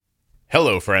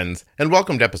Hello, friends, and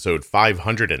welcome to episode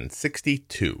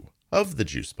 562 of the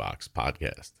Juicebox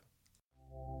Podcast.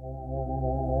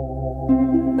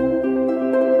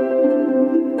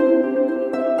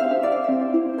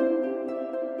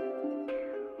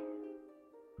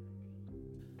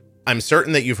 I'm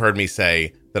certain that you've heard me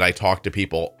say that I talk to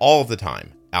people all the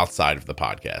time outside of the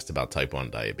podcast about type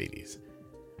 1 diabetes.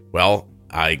 Well,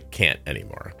 I can't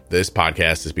anymore. This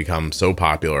podcast has become so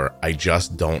popular, I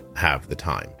just don't have the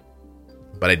time.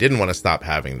 But I didn't want to stop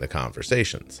having the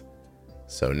conversations.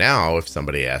 So now if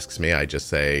somebody asks me, I just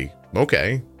say,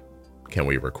 okay, can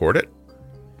we record it?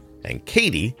 And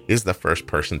Katie is the first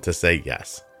person to say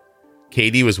yes.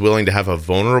 Katie was willing to have a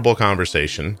vulnerable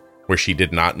conversation where she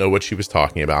did not know what she was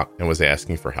talking about and was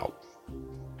asking for help.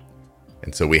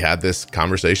 And so we had this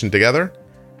conversation together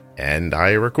and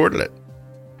I recorded it.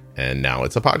 And now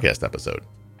it's a podcast episode.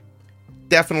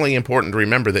 Definitely important to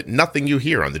remember that nothing you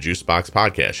hear on the Juicebox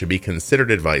Podcast should be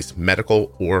considered advice,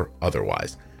 medical or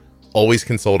otherwise. Always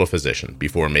consult a physician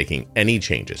before making any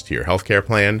changes to your healthcare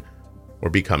plan or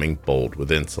becoming bold with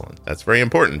insulin. That's very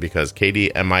important because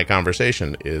Katie and my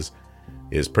conversation is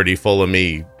pretty full of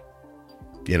me,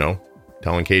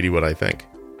 telling Katie what I think.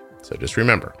 So just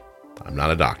remember, I'm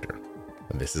not a doctor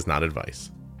and this is not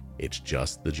advice. It's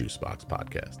just the Juicebox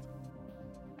Podcast.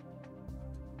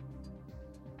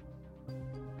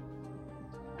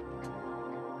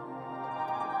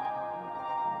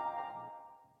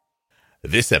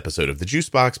 This episode of the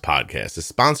Juicebox Podcast is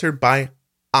sponsored by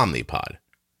Omnipod,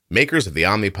 makers of the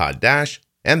Omnipod Dash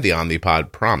and the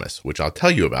Omnipod Promise, which I'll tell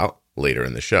you about later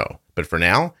in the show. But for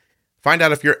now, find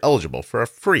out if you're eligible for a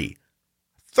free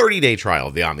 30-day trial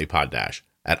of the Omnipod Dash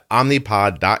at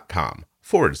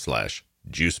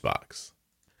omnipod.com/juicebox.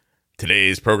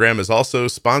 Today's program is also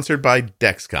sponsored by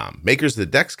Dexcom, makers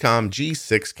of the Dexcom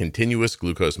G6 continuous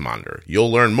glucose monitor.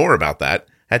 You'll learn more about that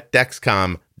at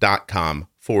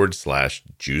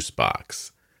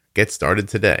dexcom.com/juicebox. Get started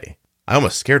today. I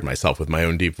almost scared myself with my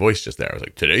own deep voice just there. I was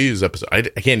like, today's episode, I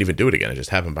can't even do it again. It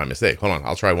just happened by mistake. Hold on.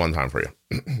 I'll try one time for you.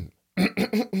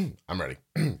 I'm ready.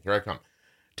 Here I come.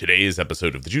 Today's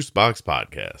episode of the Juicebox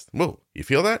Podcast. Whoa, you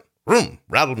feel that? Vroom,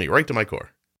 rattled me right to my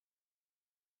core.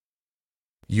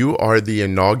 You are the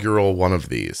inaugural one of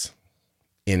these.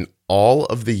 In all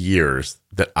of the years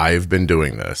that I've been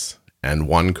doing this, and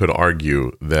one could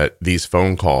argue that these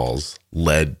phone calls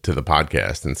led to the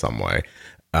podcast in some way,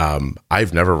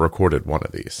 I've never recorded one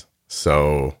of these.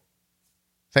 So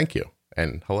thank you.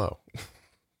 And hello.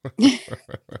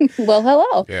 Well,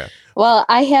 hello. Yeah. Well,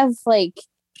 I have like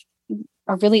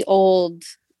a really old,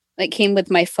 that came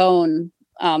with my phone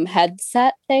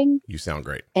headset thing. You sound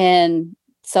great. And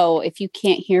so if you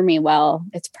can't hear me well,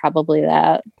 it's probably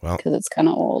that, because it's kind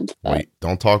of old. But. Wait,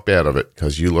 don't talk bad of it,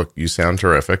 because you sound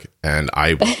terrific. And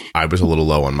I was a little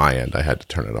low on my end. I had to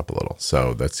turn it up a little.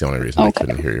 So that's the only reason I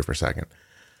couldn't hear you for a second.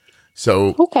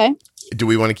 So okay. Do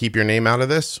we want to keep your name out of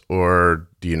this, or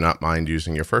do you not mind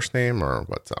using your first name, or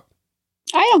what's up?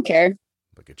 I don't care.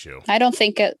 Look at you. I don't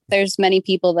think there's many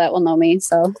people that will know me.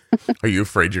 So are you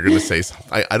afraid you're going to say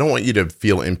something? I don't want you to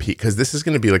feel impeded, because this is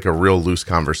going to be like a real loose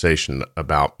conversation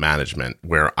about management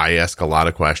where I ask a lot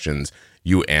of questions,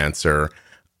 you answer,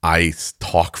 I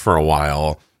talk for a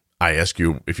while, I ask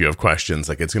you if you have questions.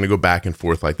 Like, it's going to go back and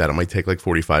forth like that. It might take like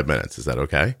 45 minutes. Is that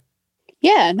okay?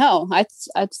 Yeah, no,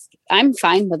 I'm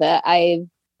fine with it. I've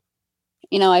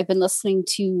been listening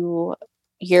to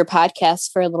your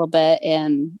podcast for a little bit,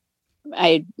 and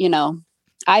I've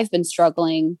been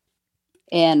struggling,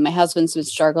 and my husband's been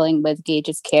struggling with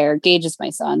Gage's care. Gage is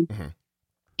my son. Mm-hmm.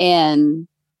 And,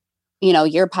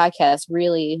 your podcast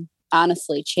really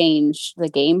honestly changed the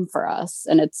game for us.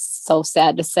 And it's so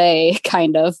sad to say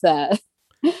kind of that,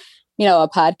 a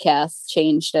podcast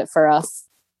changed it for us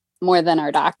more than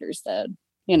our doctors did,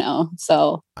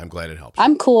 so I'm glad it helps.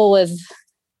 I'm cool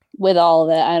with all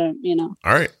of it. I don't,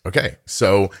 All right. Okay.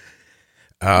 So,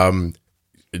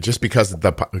 just because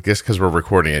we're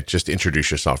recording it, just introduce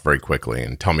yourself very quickly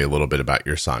and tell me a little bit about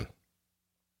your son.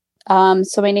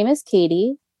 So my name is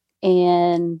Katie,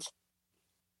 and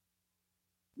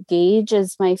Gage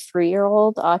is my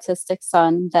 3-year-old autistic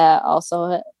son that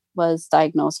also was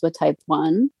diagnosed with type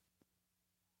 1.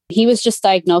 He was just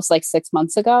diagnosed like 6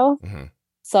 months ago. Mm-hmm.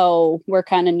 So we're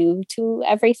kind of new to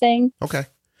everything. Okay. All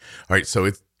right. So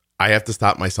I have to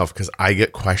stop myself because I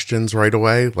get questions right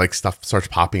away. Like, stuff starts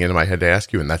popping into my head to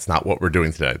ask you, and that's not what we're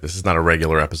doing today. This is not a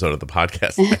regular episode of the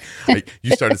podcast.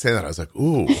 You started saying that. I was like,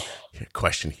 ooh,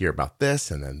 question here about this,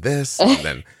 and then this, and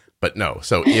then, but no.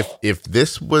 So if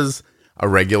this was a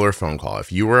regular phone call,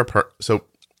 if you were so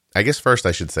I guess first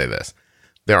I should say this.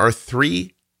 There are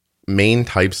 3 main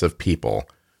types of people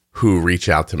who reach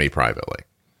out to me privately.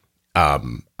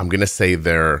 I'm going to say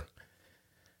they're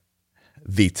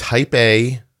the type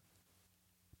A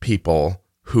people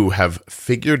who have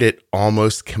figured it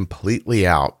almost completely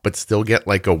out, but still get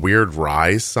like a weird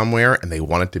rise somewhere and they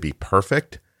want it to be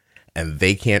perfect and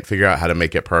they can't figure out how to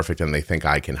make it perfect and they think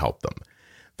I can help them.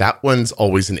 That one's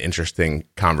always an interesting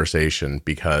conversation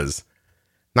because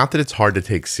not that it's hard to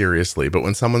take seriously, but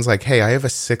when someone's like, hey, I have a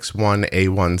 6.1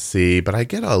 A1C, but I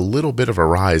get a little bit of a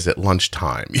rise at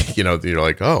lunchtime, you know, you're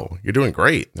like, oh, you're doing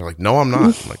great. They're like, no, I'm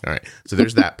not. I'm like, all right. So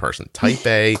there's that person. Type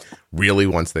A really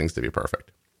wants things to be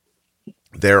perfect.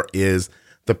 There is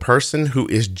the person who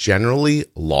is generally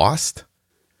lost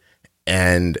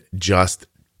and just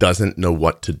doesn't know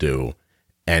what to do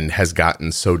and has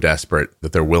gotten so desperate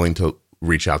that they're willing to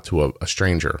reach out to a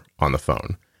stranger on the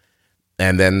phone.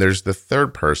 And then there's the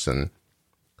third person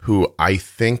who I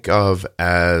think of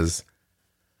as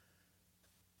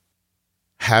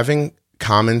having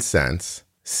common sense,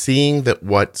 seeing that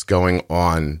what's going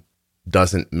on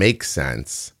doesn't make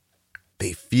sense.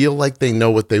 They feel like they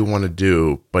know what they want to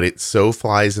do, but it so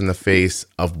flies in the face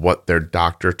of what their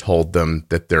doctor told them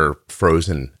that they're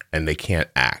frozen and they can't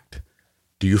act.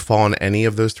 Do you fall in any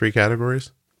of those three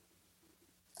categories?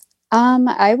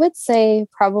 I would say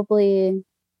probably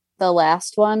the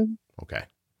last one. Okay.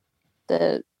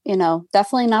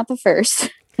 Definitely not the first,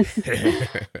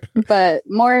 but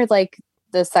more like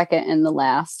the second and the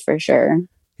last for sure.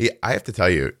 Yeah, I have to tell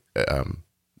you,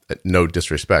 no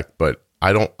disrespect, but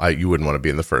you wouldn't want to be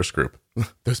in the first group.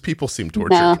 Those people seem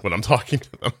tortured when I'm talking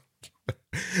to them.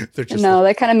 They're just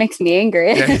that kind of makes me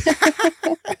angry. Yeah.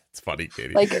 It's funny,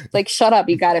 Katie. Like, shut up!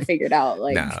 You got it figured out.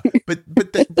 Like, nah. But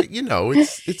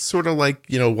it's sort of like,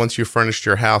 once you furnished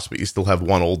your house, but you still have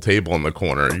one old table in the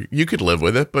corner. You could live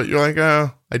with it, but you're like,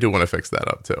 I do want to fix that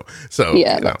up too. So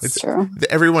yeah, that's true.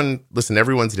 Everyone's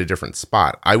at a different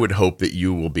spot. I would hope that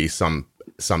you will be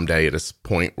someday at a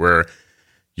point where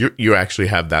you actually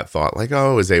have that thought, like,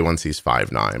 oh, his A1C's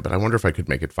 5.9, but I wonder if I could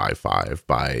make it 5.5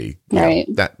 by right.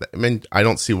 That. I mean, I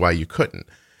don't see why you couldn't.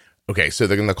 Okay, so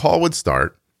then the call would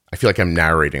start. I feel like I'm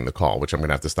narrating the call, which I'm going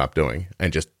to have to stop doing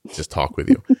and just talk with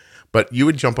you. But you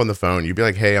would jump on the phone. You'd be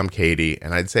like, hey, I'm Katie.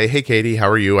 And I'd say, hey, Katie, how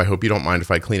are you? I hope you don't mind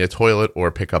if I clean a toilet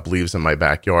or pick up leaves in my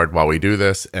backyard while we do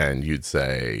this. And you'd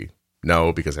say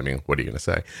no, because, I mean, what are you going to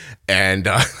say? And,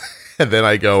 and then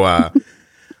I go,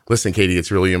 listen, Katie, it's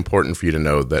really important for you to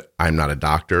know that I'm not a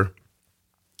doctor,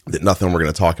 that nothing we're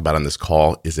going to talk about on this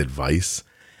call is advice.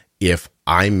 If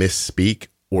I misspeak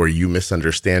or you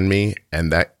misunderstand me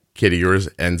and that kid of yours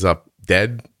ends up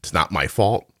dead, it's not my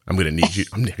fault. I'm going to need you.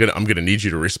 I'm going to need you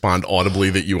to respond audibly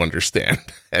that you understand.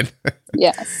 And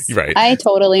yes, right. I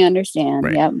totally understand.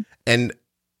 Right. Yep. And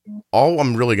all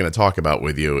I'm really going to talk about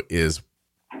with you is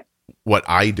what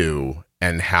I do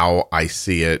and how I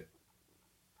see it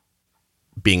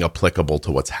being applicable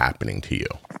to what's happening to you.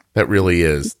 That really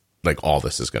is like all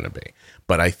this is going to be.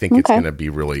 But I think it's going to be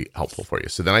really helpful for you.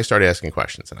 So then I start asking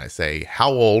questions and I say,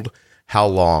 how old, how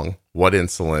long, what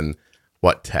insulin,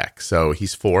 what tech? So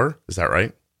he's 4. Is that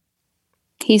right?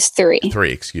 He's 3.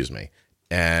 3, excuse me.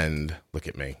 And look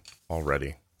at me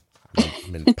already.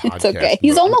 I'm in podcast it's okay.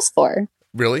 He's almost 4.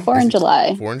 Really? 4 in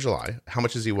July. 4 in July. How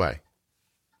much does he weigh?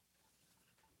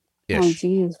 Ish. Oh,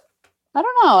 geez. I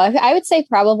don't know. I would say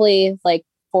probably like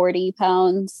 40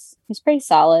 pounds. He's pretty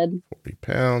solid. 40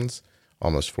 pounds,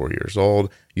 almost 4 years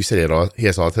old. You said he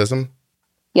has autism?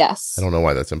 Yes. I don't know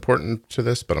why that's important to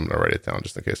this, but I'm going to write it down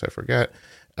just in case I forget.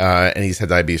 And he's had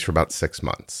diabetes for about 6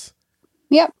 months.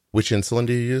 Yep. Which insulin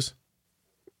do you use?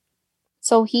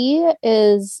 So he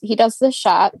does the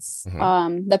shots,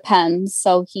 the pens.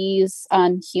 So he's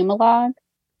on Humalog.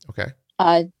 Okay.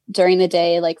 During the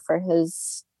day, like for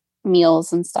his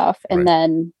meals and stuff. And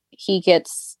then he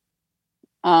gets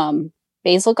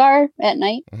Basal-Gar at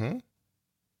night. Mm-hmm.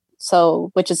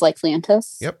 So, which is like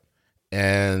Lantus. Yep.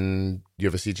 And you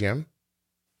have a CGM?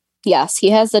 Yes, he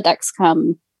has the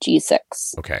Dexcom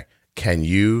G6. Okay. Can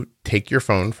you take your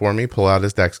phone for me, pull out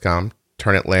his Dexcom,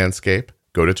 turn it landscape,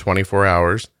 go to 24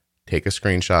 hours, take a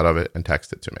screenshot of it, and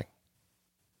text it to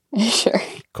me? Sure.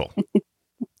 Cool.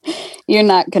 You're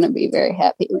not going to be very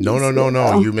happy.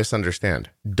 No. You misunderstand.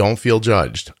 Don't feel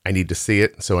judged. I need to see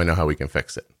it so I know how we can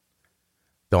fix it.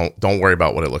 Don't worry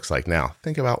about what it looks like now.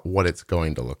 Think about what it's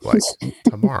going to look like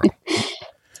tomorrow.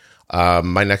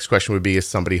 My next question would be, is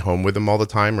somebody home with him all the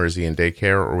time, or is he in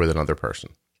daycare or with another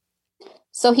person?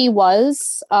 So he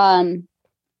was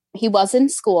in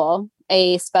school,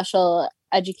 a special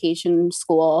education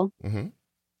school,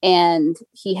 and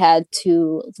he had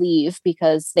to leave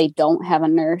because they don't have a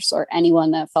nurse or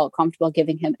anyone that felt comfortable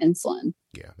giving him insulin.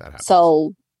 Yeah, that happens.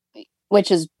 So,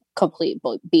 which is complete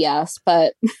BS.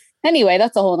 But anyway,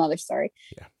 that's a whole nother story.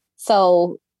 Yeah.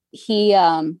 So he,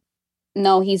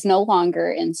 no, he's no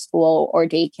longer in school or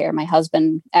daycare. My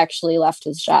husband actually left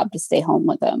his job to stay home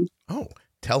with him. Oh,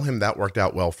 tell him that worked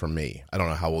out well for me. I don't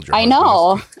know how old your I husband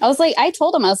know. is. I was like, I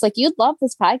told him, I was like, you'd love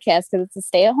this podcast because it's a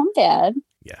stay-at-home dad.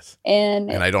 Yes.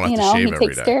 And I don't have to shave he every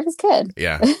takes day. care of his kid.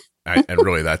 Yeah. And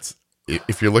really, that's,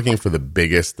 if you're looking for the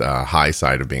biggest high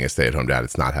side of being a stay-at-home dad,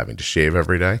 it's not having to shave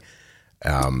every day.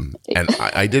 And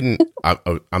I didn't,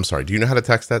 I'm sorry. Do you know how to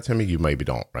text that to me? You maybe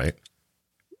don't, right?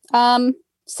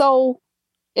 So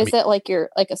is it like your,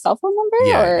 like a cell phone number?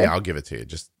 Yeah, or? yeah, I'll give it to you.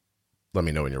 Just let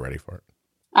me know when you're ready for it.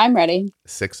 I'm ready.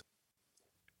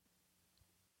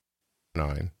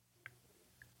 690.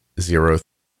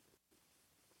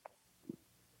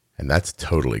 And that's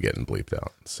totally getting bleeped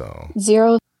out. So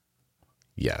 0.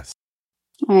 yes.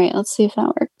 All right, let's see if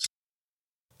that works.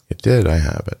 It did. I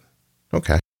have it.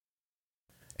 Okay.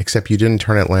 Except you didn't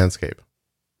turn it landscape.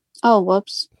 Oh,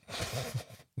 whoops.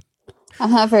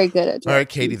 I'm not very good at it. All right,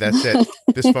 Katie, that's it.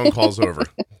 This phone call's over.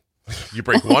 You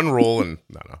break one rule and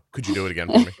no. Could you do it again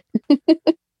for me?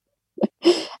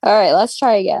 All right, let's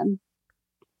try again.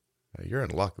 You're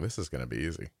in luck. This is going to be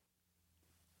easy.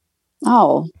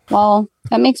 Oh, well,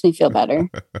 that makes me feel better.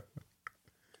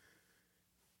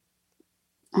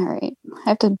 All right. I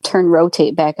have to turn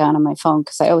rotate back on my phone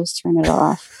because I always turn it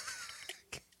off.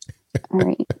 All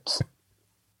right.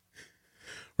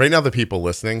 Right now, the people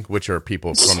listening, which are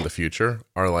people from the future,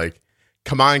 are like,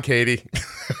 come on, Katie.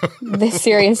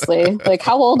 Seriously. Like,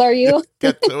 how old are you?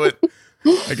 Get to it.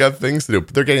 I got things to do.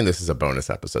 But they're getting this as a bonus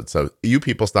episode. So you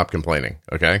people stop complaining,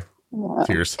 okay? Yeah.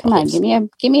 To yourselves. Come on,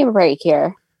 give me a break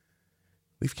here.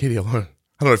 Leave Katie alone.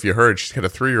 I don't know if you heard, she's got a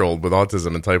 3-year-old with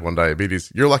autism and type 1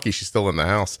 diabetes. You're lucky she's still in the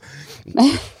house.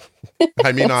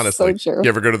 I mean, honestly, so true. You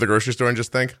ever go to the grocery store and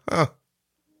just think,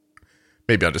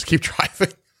 maybe I'll just keep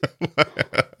driving.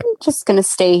 I'm just going to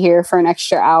stay here for an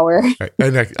extra hour.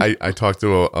 And I talked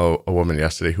to a woman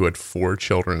yesterday who had 4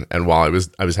 children. And while I was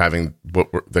having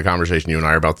the conversation you and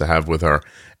I are about to have with her,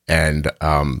 and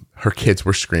her kids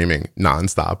were screaming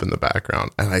nonstop in the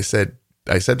background. And I said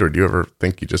to her, do you ever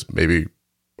think you just maybe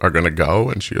are going to go?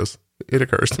 And she goes, it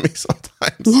occurs to me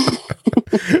sometimes.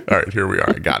 All right, here we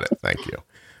are. I got it. Thank you.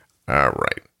 All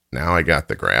right. Now I got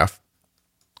the graph.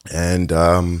 And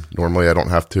normally I don't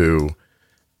have to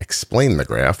explain the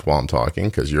graph while I'm talking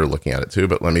because you're looking at it too.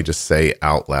 But let me just say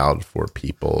out loud for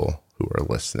people who are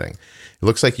listening. It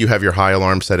looks like you have your high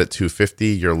alarm set at 250,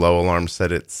 your low alarm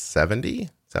set at 70. Does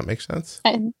that make sense?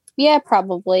 Yeah,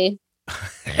 probably.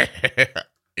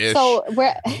 Ish. So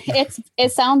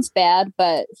it sounds bad,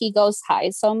 but he goes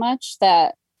high so much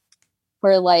that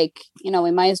we're like,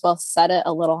 we might as well set it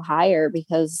a little higher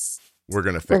because we're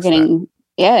going to fix that.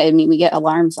 Yeah, I mean, we get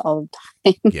alarms all the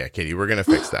time. Yeah, Katie, we're going to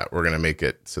fix that. We're going to make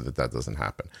it so that doesn't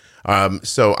happen.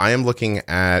 So I am looking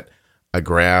at a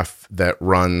graph that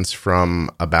runs from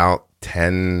about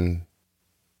 10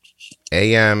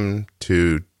 a.m.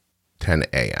 to 10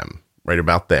 a.m., right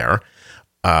about there.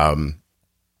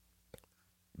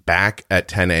 Back at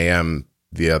 10 a.m.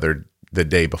 the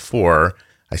day before,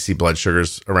 I see blood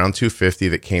sugars around 250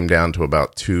 that came down to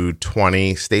about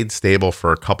 220, stayed stable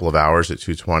for a couple of hours at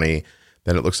 220.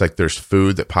 Then it looks like there's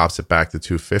food that pops it back to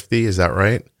 250. Is that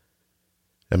right?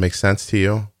 That makes sense to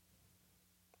you?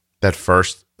 That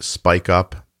first spike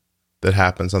up that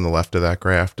happens on the left of that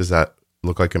graph, does that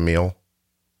look like a meal?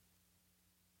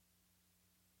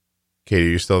 Katie,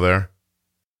 are you still there?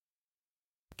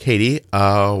 Katie,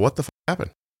 what the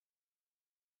happened?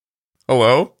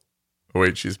 Hello? Oh,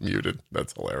 wait, she's muted.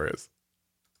 That's hilarious.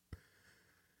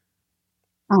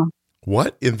 Oh.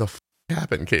 What in the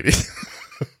happened, Katie?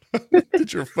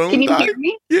 Did your phone Can you die? hear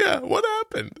me? Yeah, what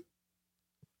happened?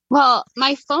 Well,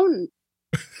 my phone,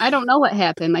 I don't know what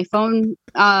happened. My phone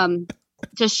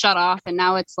just shut off and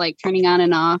now it's like turning on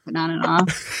and off and on and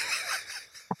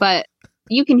off. But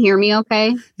you can hear me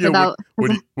okay? Yeah,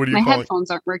 what are you my calling? headphones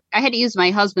aren't working. I had to use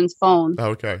my husband's phone.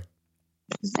 Oh, okay.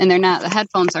 And the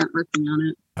headphones aren't working on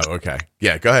it. Oh, okay.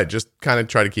 Yeah, go ahead. Just kind of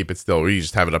try to keep it still. Or you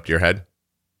just have it up to your head?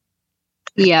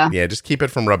 Yeah. Yeah, just keep it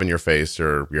from rubbing your face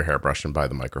or your hair brushing by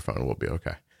the microphone. We'll be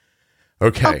okay.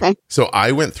 Okay. So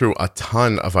I went through a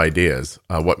ton of ideas.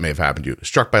 What may have happened to you?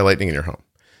 Struck by lightning in your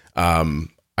home.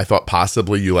 I thought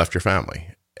possibly you left your family.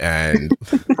 And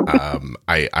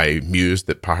I mused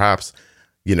that perhaps,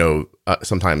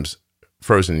 sometimes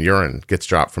frozen urine gets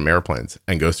dropped from airplanes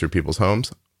and goes through people's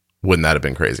homes. Wouldn't that have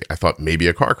been crazy? I thought maybe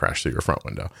a car crashed through your front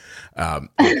window.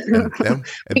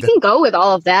 We can go with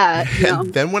all of that.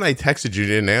 And then when I texted you, you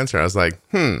didn't answer. I was like,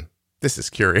 this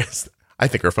is curious. I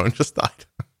think her phone just died.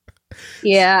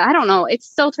 Yeah, I don't know. It's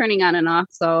still turning on and off,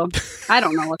 so I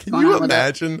don't know what's going on with it. Can you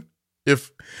imagine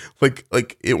if,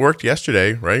 like it worked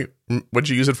yesterday, right? What'd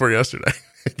you use it for yesterday?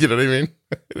 You know what I mean?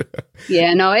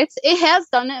 Yeah, no, it has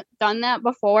done that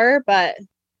before, but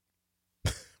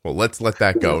well, let's let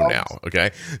that go now,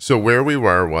 okay? So where we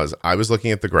were was I was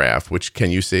looking at the graph, which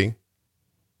can you see?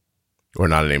 Or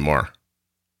not anymore?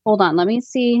 Hold on, let me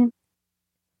see.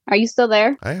 Are you still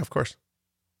there? Yeah, of course.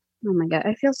 Oh my God,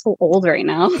 I feel so old right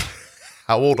now.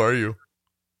 How old are you?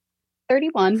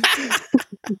 31.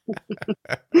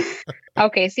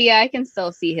 Okay, so yeah, I can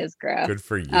still see his graph. Good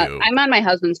for you. I'm on my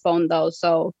husband's phone though,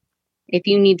 so if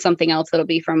you need something else, it'll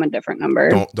be from a different number.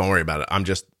 Don't worry about it.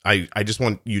 I just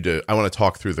want you to. I want to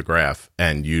talk through the graph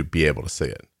and you be able to see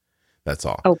it. That's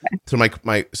all. Okay.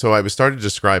 So I was starting to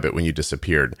describe it when you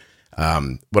disappeared.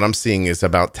 What I'm seeing is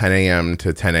about 10 a.m.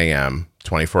 to 10 a.m.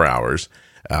 24 hours.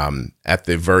 At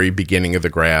the very beginning of the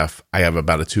graph, I have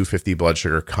about a 250 blood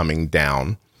sugar coming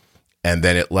down. And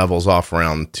then it levels off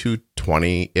around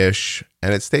 220-ish,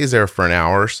 and it stays there for an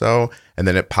hour or so, and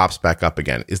then it pops back up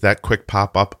again. Is that quick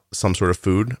pop up some sort of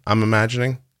food, I'm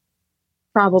imagining?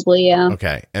 Probably, yeah.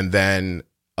 Okay. And then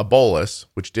a bolus,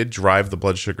 which did drive the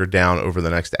blood sugar down over the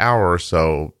next hour or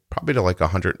so, probably to like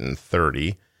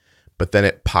 130, but then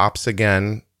it pops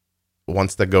again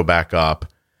once they go back up,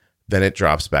 then it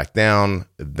drops back down,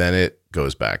 then it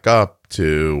goes back up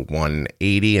to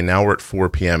 180, and now we're at 4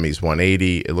 p.m. He's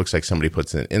 180. It looks like somebody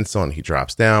puts in insulin. He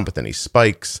drops down, but then he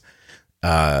spikes.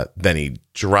 Then he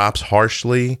drops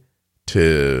harshly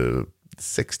to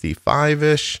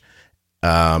 65-ish.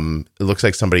 It looks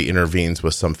like somebody intervenes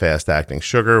with some fast-acting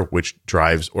sugar, which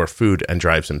drives, or food, and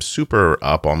drives him super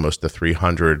up almost to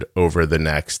 300 over the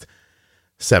next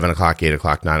 7 o'clock, 8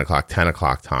 o'clock, 9 o'clock, 10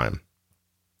 o'clock time.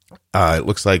 It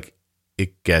looks like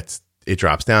it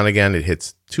drops down again. It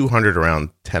hits 200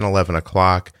 around 10, 11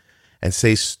 o'clock and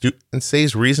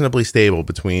stays reasonably stable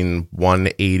between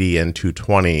 180 and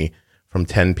 220 from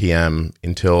 10 p.m.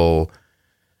 until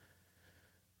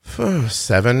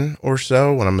 7 or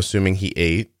so, when I'm assuming he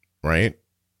ate, right?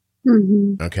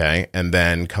 Mm-hmm. Okay. And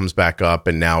then comes back up,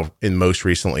 and now most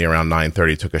recently around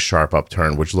 9:30 took a sharp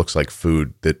upturn, which looks like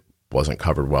food that wasn't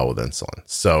covered well with insulin.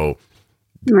 So,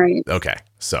 right. Okay.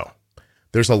 So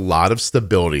there's a lot of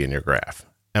stability in your graph.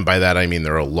 And by that, I mean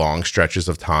there are long stretches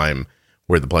of time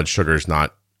where the blood sugar is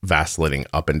not vacillating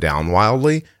up and down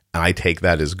wildly. And I take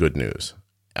that as good news.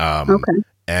 Okay.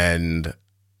 And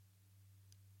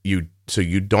you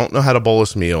don't know how to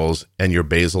bolus meals, and your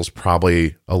basal's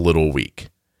probably a little weak.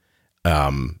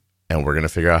 And we're going to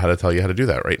figure out how to tell you how to do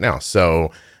that right now.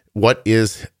 So what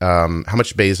is, how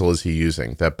much basal is he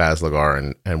using, that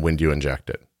Basaglar, and when do you inject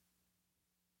it?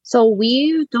 So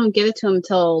we don't give it to him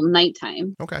till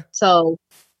nighttime. Okay. So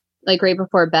like right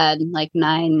before bed, like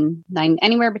 9,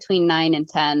 anywhere between 9 and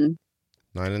 10.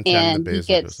 9 and 10. And he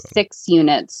gets 6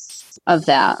 units of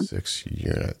that. 6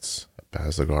 units.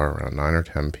 Basaglar around 9 or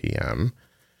 10 p.m.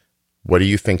 What do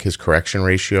you think his correction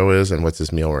ratio is, and what's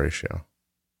his meal ratio?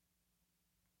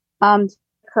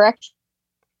 Correction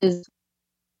is.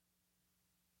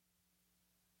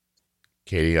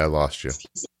 Katie, I lost you.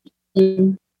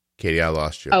 Katie, I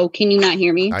lost you. Oh, can you not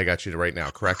hear me? I got you right now.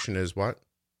 Correction is what?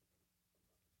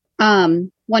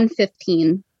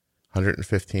 115.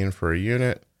 115 for a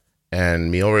unit.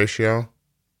 And meal ratio?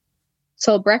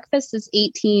 So breakfast is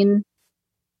 18.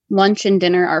 Lunch and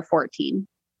dinner are 14.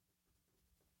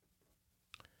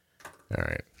 All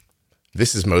right.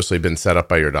 This has mostly been set up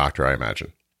by your doctor, I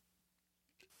imagine.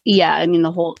 Yeah, I mean,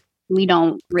 we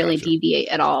don't really deviate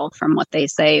at all from what they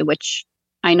say, which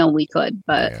I know we could,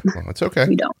 but well, it's okay.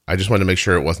 We don't. I just wanted to make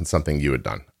sure it wasn't something you had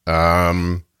done.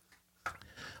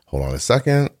 Hold on a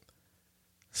second.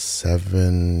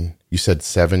 7. You said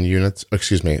 7 units.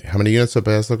 Excuse me. How many units of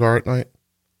Basaglar at night?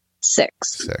 6.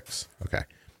 6. Okay.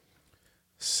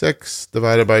 6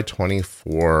 divided by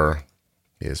 24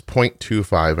 is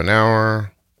 0.25 an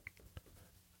hour.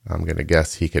 I'm going to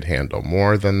guess he could handle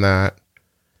more than that.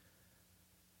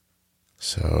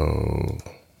 So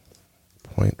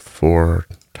 0.4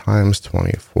 times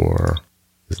 24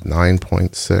 is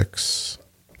 9.6.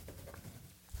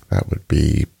 That would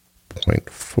be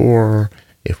 0.4.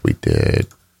 If we did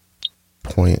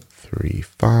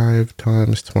 0.35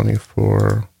 times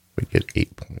 24, we get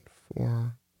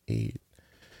 8.48.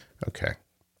 Okay.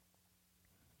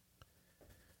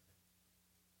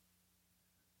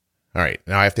 All right.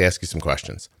 Now I have to ask you some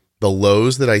questions. The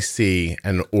lows that I see,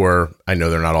 or I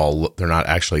know they're not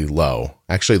actually low.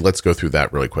 Actually, let's go through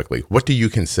that really quickly. What do you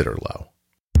consider low?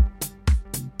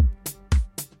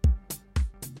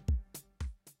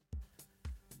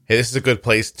 Hey, this is a good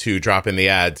place to drop in the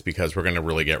ads because we're going to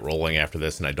really get rolling after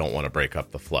this, and I don't want to break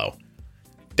up the flow.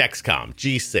 Dexcom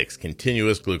G6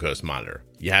 continuous glucose monitor.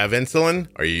 You have insulin?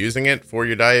 Are you using it for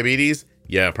your diabetes?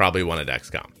 Yeah, probably want a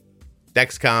Dexcom.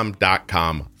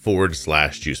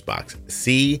 Dexcom.com/juicebox.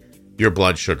 See your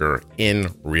blood sugar in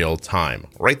real time.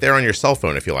 Right there on your cell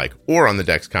phone if you like, or on the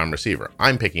Dexcom receiver.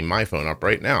 I'm picking my phone up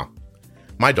right now.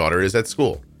 My daughter is at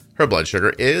school. Her blood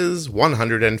sugar is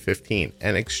 115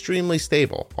 and extremely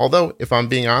stable. Although, if I'm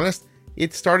being honest,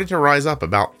 it started to rise up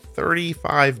about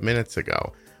 35 minutes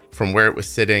ago from where it was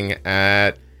sitting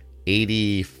at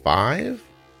 85.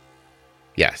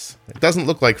 Yes, it doesn't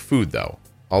look like food though,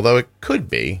 although it could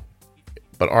be,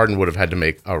 but Arden would have had to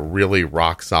make a really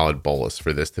rock solid bolus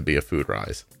for this to be a food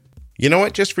rise. You know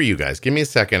what? Just for you guys, give me a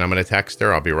second. I'm going to text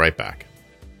her. I'll be right back.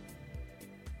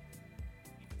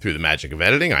 Through the magic of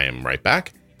editing, I am right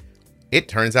back. It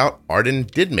turns out Arden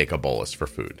did make a bolus for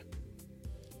food.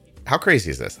 How crazy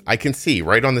is this? I can see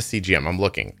right on the CGM, I'm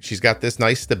looking. She's got this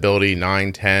nice stability,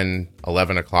 9, 10,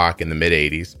 11 o'clock in the mid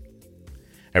 80s.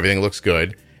 Everything looks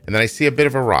good. And then I see a bit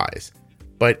of a rise,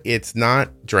 but it's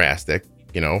not drastic,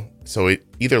 so it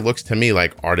either looks to me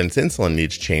like Arden's insulin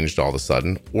needs changed all of a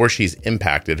sudden, or she's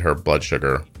impacted her blood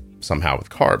sugar somehow with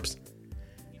carbs.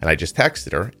 And I just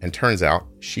texted her, and turns out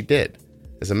she did.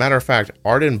 As a matter of fact,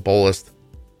 Arden bolused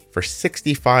for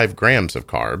 65 grams of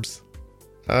carbs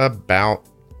about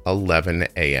 11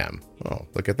 a.m. Oh,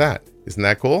 look at that. Isn't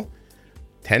that cool?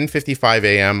 10:55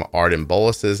 a.m. Arden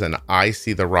boluses, and I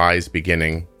see the rise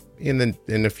beginning in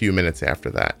a few minutes after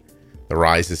that. The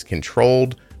rise is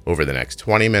controlled over the next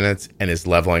 20 minutes and is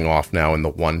leveling off now in the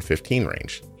 115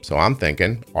 range. So I'm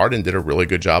thinking Arden did a really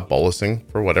good job bolusing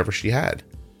for whatever she had.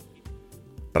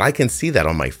 But I can see that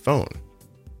on my phone.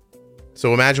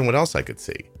 So imagine what else I could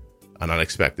see. An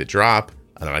unexpected drop,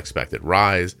 an unexpected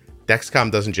rise. Dexcom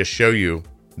doesn't just show you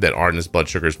that Arden's blood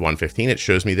sugar is 115, it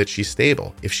shows me that she's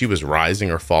stable. If she was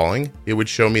rising or falling, it would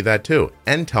show me that too,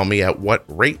 and tell me at what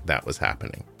rate that was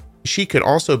happening. She could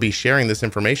also be sharing this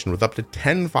information with up to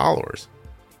 10 followers.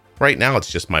 Right now,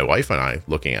 it's just my wife and I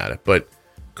looking at it, but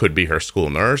could be her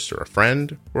school nurse or a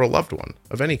friend or a loved one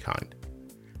of any kind.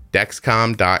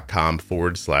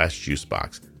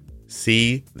 Dexcom.com/juicebox.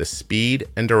 See the speed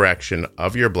and direction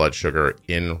of your blood sugar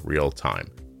in real time.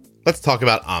 Let's talk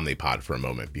about Omnipod for a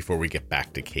moment before we get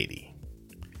back to Katie.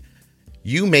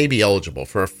 You may be eligible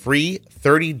for a free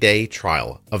 30-day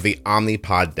trial of the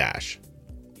Omnipod Dash.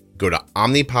 Go to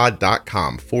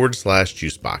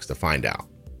omnipod.com/juicebox to find out.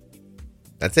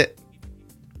 That's it.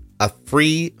 A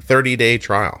free 30-day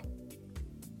trial.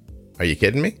 Are you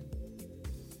kidding me?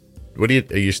 I can't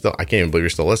even believe you're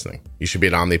still listening. You should be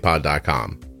at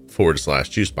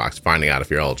omnipod.com/juicebox finding out if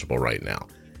you're eligible right now.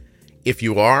 If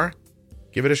you are,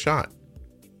 give it a shot.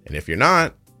 And if you're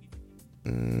not,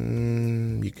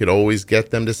 you could always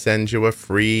get them to send you a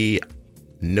free,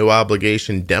 no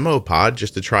obligation demo pod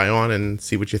just to try on and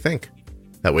see what you think.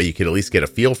 That way you could at least get a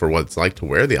feel for what it's like to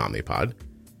wear the Omnipod.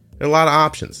 There are a lot of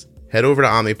options. Head over to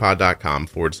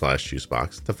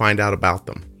omnipod.com/juicebox to find out about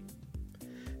them.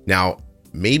 Now,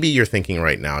 maybe you're thinking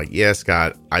right now, yeah,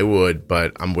 Scott, I would,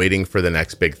 but I'm waiting for the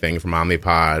next big thing from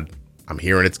Omnipod. I'm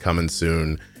hearing it's coming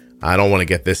soon. I don't want to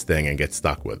get this thing and get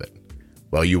stuck with it.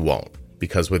 Well, you won't,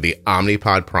 because with the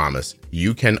Omnipod Promise,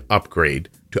 you can upgrade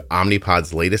to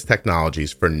Omnipod's latest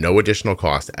technologies for no additional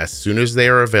cost as soon as they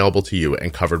are available to you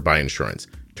and covered by insurance.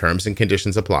 Terms and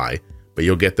conditions apply, but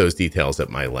you'll get those details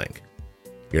at my link.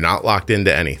 You're not locked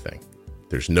into anything.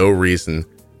 There's no reason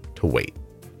to wait.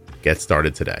 Get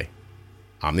started today.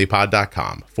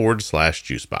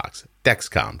 Omnipod.com/juicebox.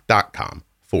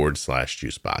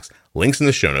 Dexcom.com/juicebox. Links in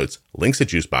the show notes. Links at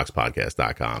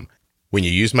juiceboxpodcast.com. When you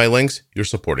use my links, you're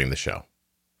supporting the show.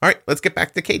 All right, let's get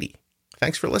back to Katie.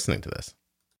 Thanks for listening to this.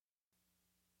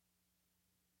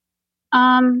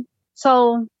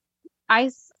 So I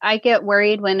get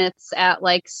worried when it's at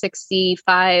like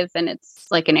 65 and it's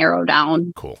like an arrow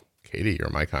down. Cool. Katie, you're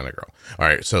my kind of girl. All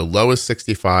right, so low is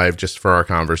 65 just for our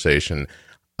conversation.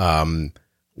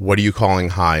 What are you calling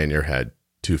high in your head?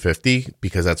 250?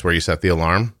 Because that's where you set the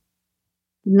alarm?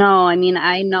 No, I mean,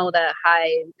 I know that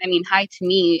high to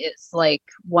me is like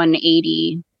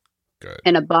 180 Good.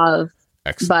 And above.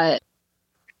 Excellent. But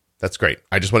that's great.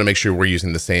 I just want to make sure we're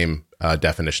using the same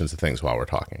definitions of things while we're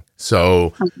talking.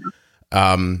 So,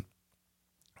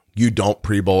 you don't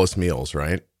pre-bolus meals,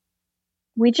 right?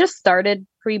 We just started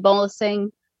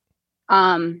pre-bolusing.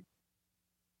 But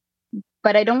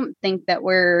I don't think that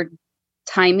we're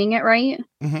timing it right.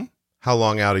 Mm-hmm. How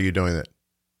long out are you doing it?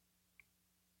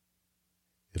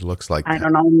 It looks like I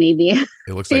don't know, maybe it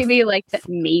looks like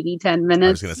maybe 10 minutes.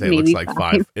 I was going to say it looks like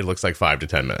 5. It looks like 5 to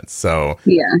 10 minutes. So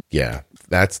yeah,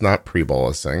 that's not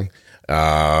pre-bolusing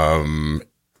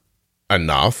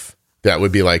enough. That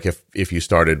would be like if you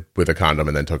started with a condom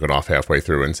and then took it off halfway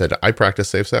through and said, I practice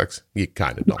safe sex. You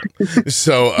kind of don't.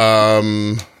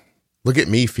 So look at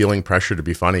me feeling pressure to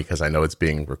be funny because I know it's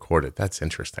being recorded. That's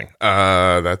interesting.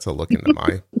 That's a look into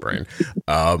my brain.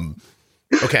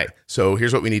 Okay, so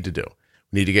here's what we need to do.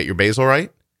 We need to get your basal right.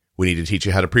 We need to teach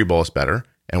you how to pre-bolus better.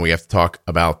 And we have to talk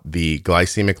about the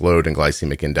glycemic load and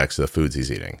glycemic index of the foods he's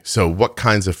eating. So what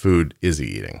kinds of food is he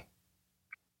eating?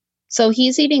 So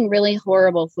he's eating really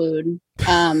horrible food.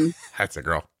 That's a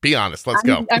girl. Be honest. Let's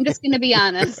go. I'm just going to be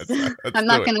honest. I'm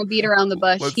not going to beat around the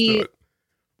bush.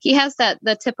 He has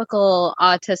the typical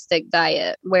autistic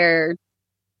diet where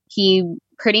he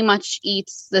pretty much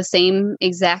eats the same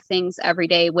exact things every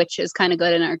day, which is kind of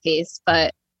good in our case.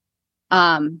 But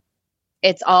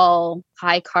it's all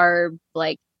high carb,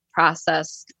 like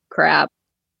processed crap.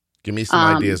 Give me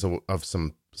some ideas of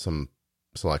some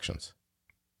selections.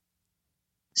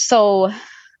 So,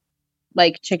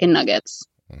 like chicken nuggets.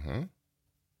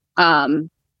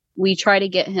 We try to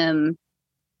get him,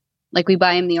 like we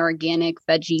buy him the organic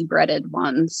veggie breaded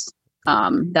ones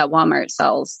that Walmart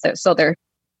sells. So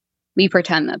we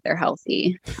pretend that they're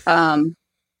healthy. And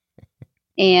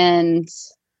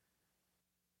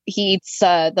he eats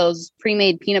those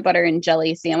pre-made peanut butter and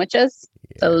jelly sandwiches.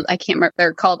 Yeah. So I can't remember.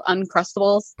 They're called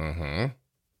Uncrustables.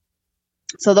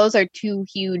 So those are 2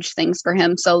 huge things for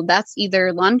him. So that's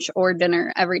either lunch or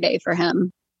dinner every day for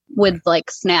him with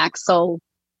like snacks. So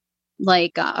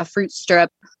like a fruit strip.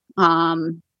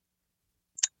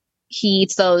 He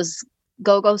eats those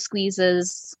go-go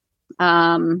squeezes.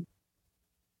 Trying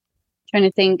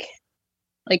to think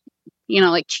like,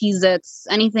 like Cheez-Its,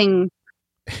 anything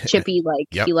chippy like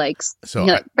he likes. So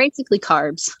basically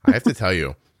carbs. I have to tell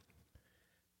you,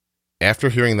 after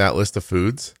hearing that list of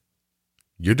foods,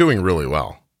 you're doing really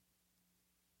well.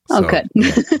 Oh, good.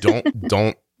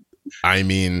 don't. I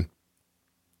mean,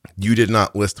 you did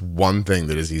not list one thing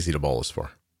that is easy to bolus for.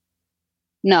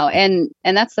 No, and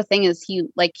that's the thing is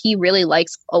he really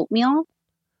likes oatmeal,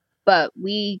 but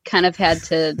we kind of had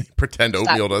to pretend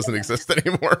oatmeal doesn't exist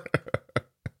anymore.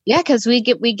 Yeah, because we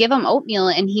give him oatmeal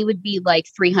and he would be like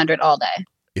 300 all day.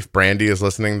 If Brandy is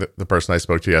listening, the person I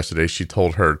spoke to yesterday, she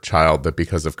told her child that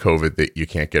because of COVID that you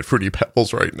can't get Fruity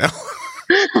Pebbles right now.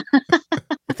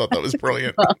 I thought that was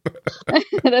brilliant. Well,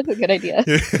 that's a good idea.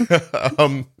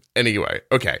 Anyway,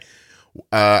 okay.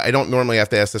 I don't normally have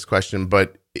to ask this question,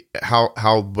 but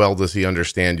how well does he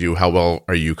understand you? How well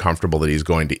are you comfortable that he's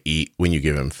going to eat when you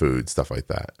give him food, stuff like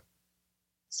that?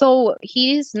 So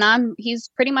he's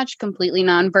pretty much completely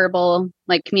nonverbal,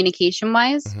 like communication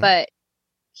wise, but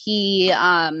he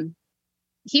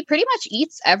pretty much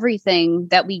eats everything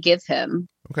that we give him.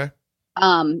 Okay.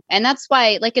 And that's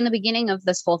why, like in the beginning of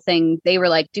this whole thing, they were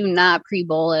like, do not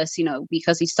pre-bolus,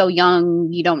 because he's so young,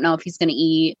 you don't know if he's going to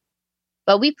eat,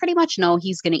 but we pretty much know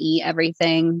he's going to eat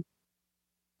everything.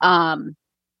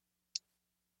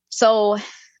 So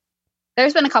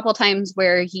there's been a couple times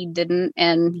where he didn't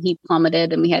and he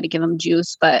plummeted and we had to give him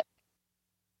juice. But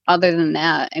other than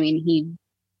that, I mean,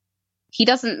 he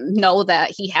doesn't know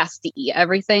that he has to eat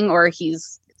everything or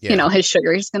he's, his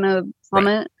sugar is going to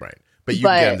plummet. Right. But you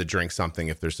can get him to drink something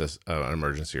if there's an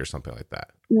emergency or something like that.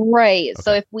 Right. Okay.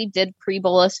 So if we did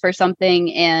pre-bolus for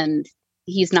something and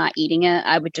he's not eating it,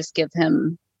 I would just give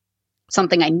him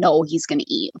something I know he's going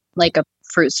to eat, like a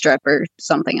fruit strip or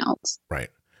something else. Right.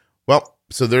 Well,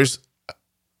 so there's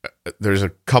a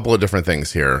couple of different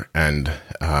things here, and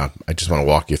I just want to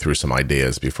walk you through some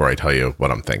ideas before I tell you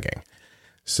what I'm thinking.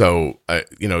 So,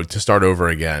 to start over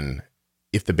again,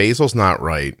 if the basal's not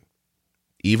right,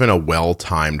 even a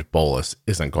well-timed bolus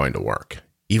isn't going to work,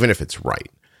 even if it's right.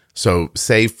 So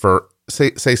say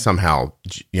somehow,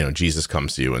 Jesus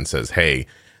comes to you and says, hey,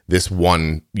 this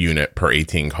 1 unit per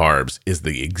 18 carbs is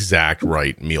the exact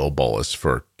right meal bolus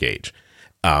for Gage.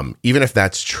 Even if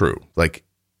that's true, like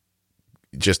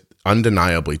just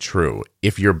undeniably true,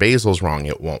 if your basal's wrong,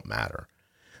 it won't matter.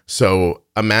 So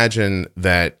imagine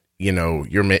that,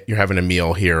 you're having a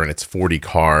meal here and it's 40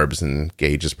 carbs and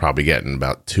Gage is probably getting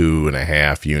about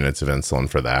 2.5 units of insulin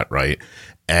for that, right?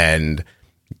 And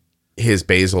his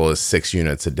basal is 6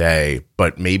 units a day,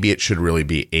 but maybe it should really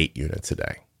be 8 units a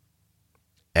day.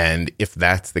 And if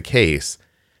that's the case,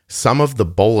 some of the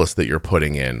bolus that you're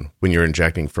putting in when you're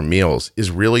injecting for meals is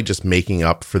really just making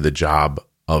up for the job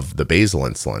of the basal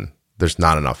insulin. There's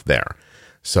not enough there.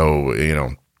 So,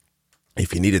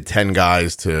 if you needed 10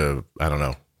 guys to, I don't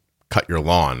know, cut your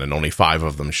lawn and only 5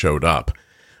 of them showed up,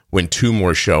 when 2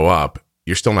 more show up,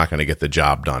 you're still not going to get the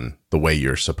job done the way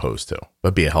you're supposed to.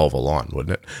 That'd be a hell of a lawn,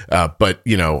 wouldn't it? But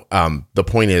the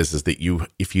point is that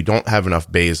if you don't have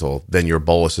enough basal, then your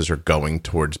boluses are going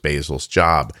towards basal's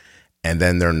job, and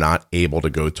then they're not able to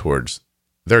go towards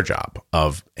their job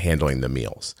of handling the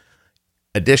meals.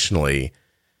 Additionally,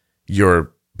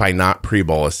 by not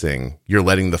pre-bolusing, you're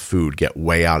letting the food get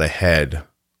way out ahead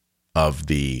of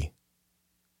the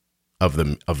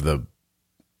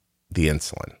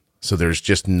insulin. So there's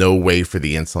just no way for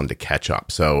the insulin to catch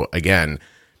up. So again,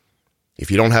 if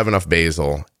you don't have enough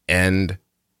basal and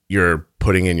you're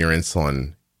putting in your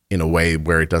insulin in a way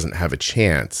where it doesn't have a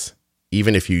chance,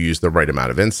 even if you use the right amount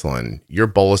of insulin, you're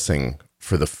bolusing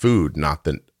for the food, not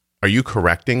the... Are you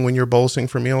correcting when you're bolusing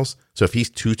for meals? So if he's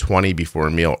 220 before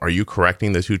a meal, are you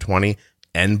correcting the 220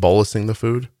 and bolusing the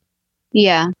food?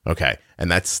 Yeah. Okay. And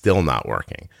that's still not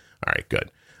working. All right, good.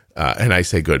 And I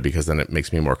say good because then it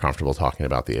makes me more comfortable talking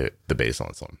about the basal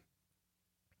insulin.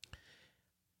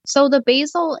 So the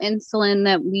basal insulin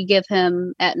that we give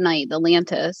him at night, the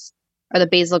Lantus or the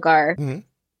Basal-Gar,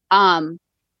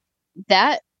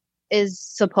 that is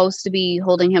supposed to be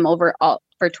holding him over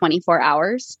for 24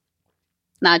 hours,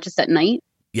 not just at night.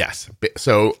 Yes.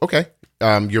 So, okay.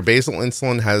 Your basal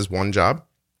insulin has one job.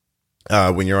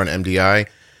 When you're on MDI,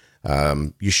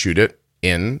 you shoot it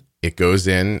in. It goes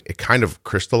in, it kind of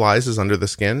crystallizes under the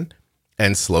skin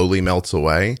and slowly melts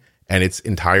away. And its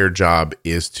entire job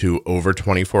is to, over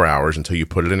 24 hours until you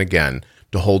put it in again,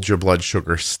 to hold your blood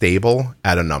sugar stable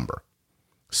at a number.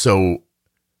 So,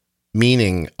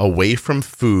 meaning away from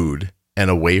food and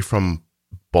away from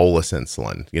bolus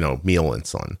insulin, meal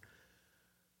insulin,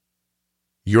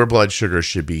 your blood sugar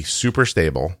should be super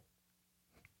stable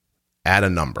at a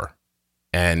number.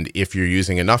 And if you're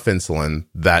using enough insulin,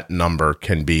 that number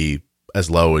can be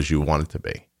as low as you want it to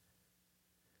be.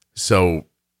 So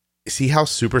see how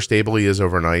super stable he is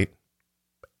overnight?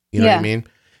 You know what I mean?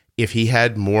 If he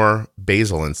had more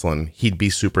basal insulin, he'd be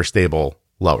super stable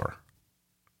lower.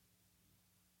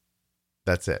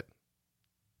 That's it.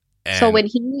 And so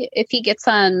if he gets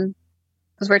on,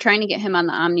 because we're trying to get him on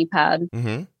the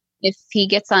Omnipod, if he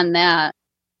gets on that,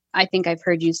 I think I've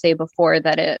heard you say before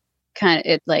that it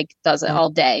does it all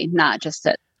day, not just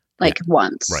at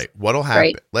once. Right. What'll happen?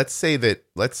 Right? Let's say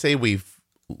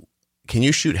can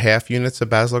you shoot half units of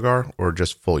Basal-Gar or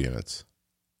just full units?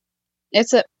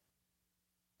 It's a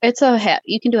half.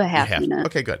 You can do a half unit.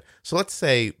 Okay, good. So let's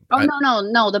say.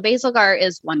 No. The Basal-Gar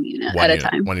is 1 unit at a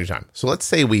time. 1 unit at a time. So let's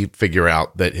say we figure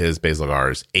out that his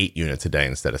Basal-Gar is 8 units a day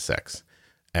instead of 6.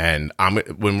 And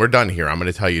when we're done here, I'm going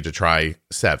to tell you to try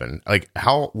 7.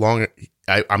 How long?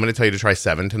 I'm going to tell you to try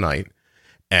 7 tonight,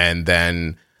 and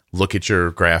then look at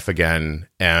your graph again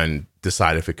and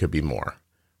decide if it could be more,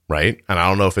 right? And I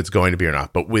don't know if it's going to be or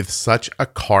not, but with such a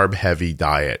carb-heavy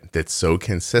diet that's so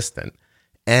consistent,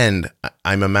 and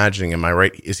I'm imagining, am I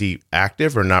right? Is he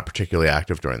active or not particularly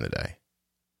active during the day?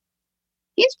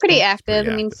 He's pretty active.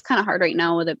 I mean, it's kind of hard right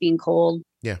now with it being cold.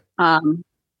 Yeah.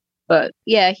 But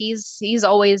yeah, he's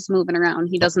always moving around.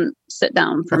 He doesn't sit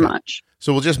down for much.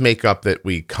 So we'll just make up that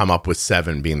we come up with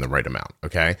 7 being the right amount,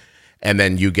 okay? And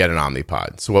then you get an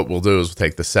Omnipod. So what we'll do is we'll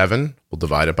take the 7, we'll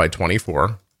divide it by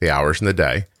 24, the hours in the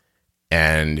day,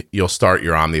 and you'll start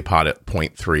your Omnipod at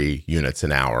 0.3 units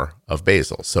an hour of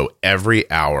basal. So every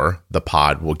hour, the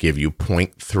pod will give you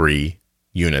 0.3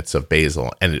 units of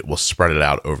basal, and it will spread it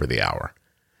out over the hour.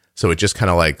 So it just kind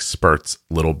of spurts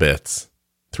little bits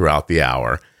throughout the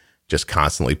hour, just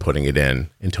constantly putting it in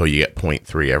until you get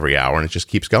 0.3 every hour, and it just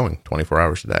keeps going 24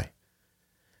 hours a day.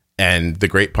 And the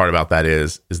great part about that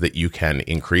is that you can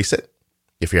increase it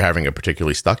if you're having a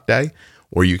particularly stuck day,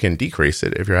 or you can decrease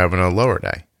it if you're having a lower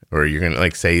day, or you're going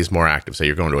to say he's more active. Say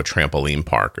you're going to a trampoline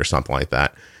park or something like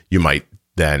that. You might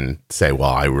then say,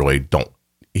 well, I really don't,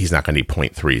 he's not going to need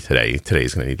 0.3 today.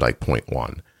 Today's going to need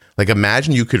 0.1.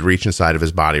 Imagine you could reach inside of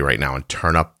his body right now and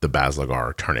turn up the Basal-Gar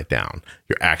or turn it down.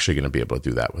 You're actually going to be able to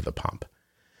do that with a pump.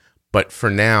 But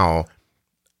for now,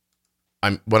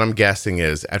 what I'm guessing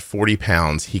is at 40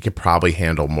 pounds, he could probably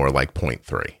handle more like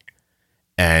 0.3.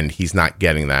 And he's not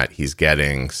getting that. He's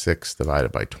getting 6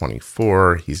 divided by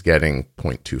 24. He's getting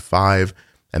 0.25.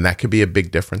 And that could be a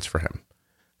big difference for him.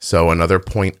 So another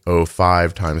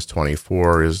 0.05 times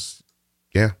 24 is,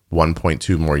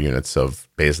 1.2 more units of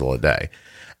basal a day.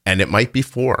 And it might be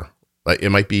 4.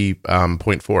 It might be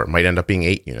 0.4. It might end up being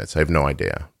 8 units. I have no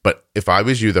idea. But if I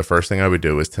was you, the first thing I would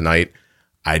do is tonight,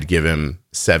 I'd give him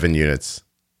 7 units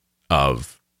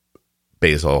of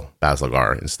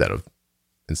Basal-Gar instead of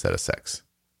 6.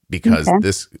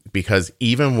 Because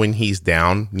even when he's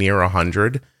down near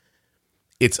 100,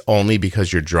 it's only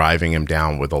because you're driving him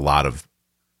down with a lot of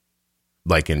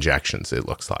injections, it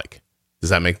looks like. Is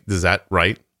that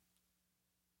right?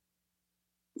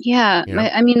 Yeah.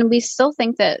 I mean, we still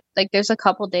think that like there's a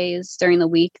couple days during the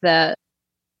week that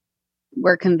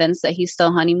we're convinced that he's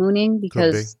still honeymooning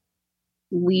because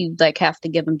we like have to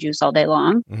give him juice all day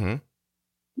long. Mm-hmm.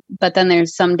 But then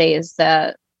there's some days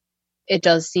that it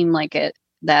does seem like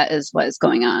that is what is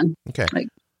going on. Okay.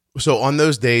 So on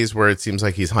those days where it seems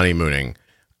like he's honeymooning,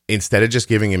 instead of just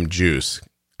giving him juice,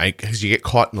 because you get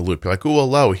caught in the loop, you're like, oh,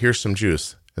 hello, here's some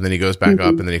juice. And then he goes back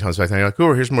up and then he comes back and you're like,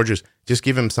 oh, here's more juice. Just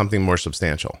give him something more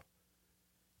substantial.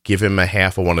 Give him a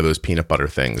half of one of those peanut butter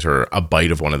things or a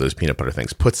bite of one of those peanut butter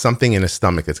things. Put something in his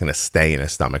stomach that's going to stay in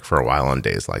his stomach for a while on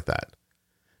days like that.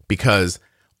 Because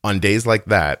on days like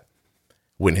that,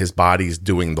 when his body's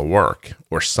doing the work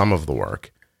or some of the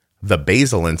work, the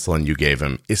basal insulin you gave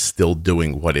him is still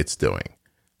doing what it's doing.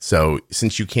 So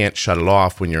since you can't shut it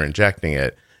off when you're injecting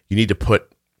it, you need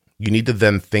to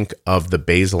then think of the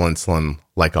basal insulin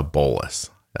like a bolus.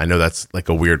 I know that's like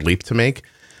a weird leap to make,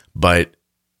 but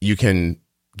you can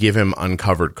give him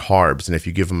uncovered carbs. And if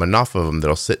you give him enough of them,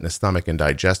 that'll sit in his stomach and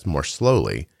digest more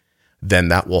slowly, then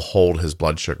that will hold his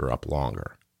blood sugar up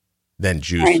longer than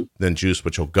juice,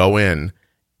 which will go in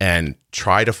and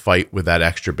try to fight with that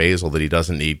extra basal that he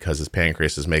doesn't need because his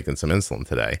pancreas is making some insulin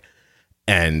today.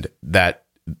 And that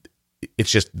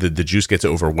it's just the juice gets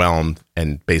overwhelmed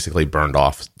and basically burned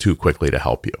off too quickly to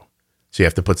help you. So you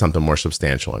have to put something more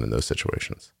substantial in those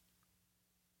situations.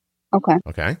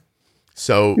 Okay.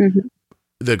 So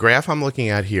the graph I'm looking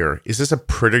at here, is this a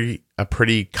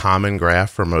pretty common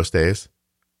graph for most days?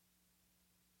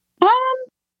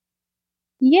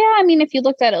 Yeah, I mean, if you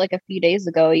looked at it like a few days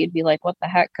ago, you'd be like, what the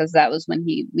heck? Because that was when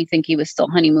we think he was still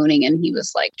honeymooning and he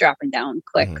was like dropping down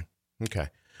quick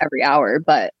every hour.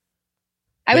 But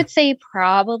I would say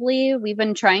probably we've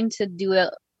been trying to do it.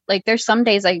 Like there's some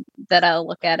days that I'll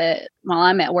look at it while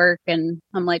I'm at work and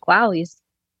I'm like, wow, he's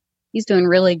doing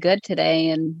really good today.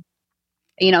 And,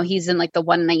 you know, he's in like the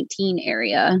 119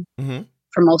 area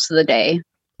for most of the day,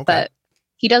 but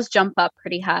he does jump up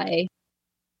pretty high.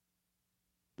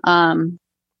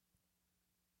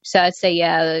 So I'd say,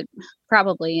 yeah,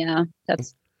 probably, yeah,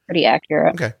 that's pretty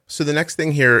accurate. Okay. So the next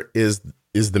thing here is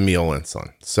the meal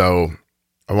insulin. So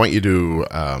I want you to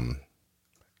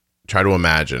try to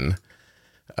imagine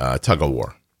a tug of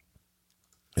war.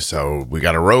 So we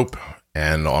got a rope,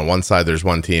 and on one side there's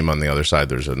one team, on the other side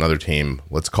there's another team.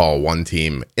 Let's call one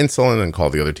team insulin and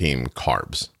call the other team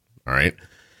carbs. All right.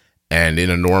 And in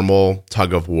a normal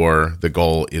tug of war, the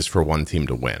goal is for one team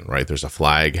to win, right? There's a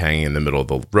flag hanging in the middle of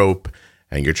the rope,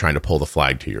 and you're trying to pull the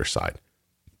flag to your side.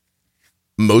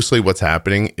 Mostly what's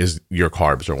happening is your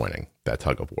carbs are winning that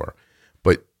tug of war.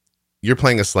 But you're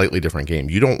playing a slightly different game.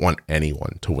 You don't want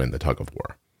anyone to win the tug of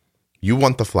war. You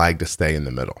want the flag to stay in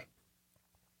the middle.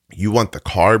 You want the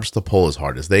carbs to pull as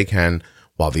hard as they can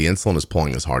while the insulin is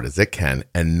pulling as hard as it can,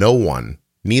 and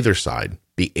neither side,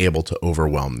 be able to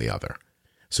overwhelm the other.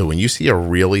 So when you see a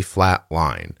really flat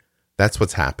line, that's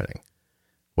what's happening.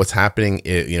 What's happening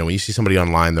is, you know, when you see somebody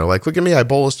online, they're like, look at me, I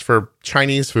bolused for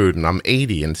Chinese food and I'm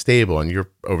 80 and stable, and you're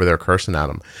over there cursing at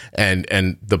them. And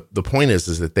the point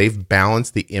is that they've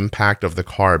balanced the impact of the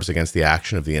carbs against the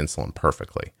action of the insulin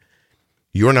perfectly.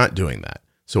 You're not doing that.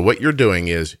 So what you're doing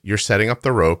is you're setting up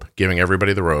the rope, giving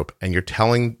everybody the rope, and you're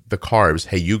telling the carbs,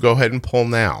 hey, you go ahead and pull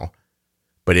now,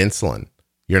 but insulin,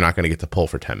 you're not going to get to pull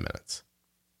for 10 minutes.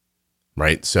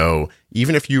 Right? So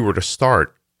even if you were to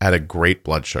start at a great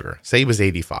blood sugar, say he was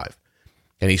 85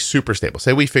 and he's super stable.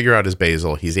 Say we figure out his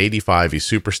basal, he's 85, he's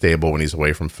super stable when he's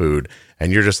away from food,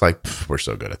 and you're just like, we're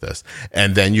so good at this.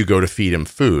 And then you go to feed him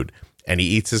food and he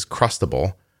eats his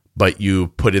Crustable, but you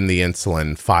put in the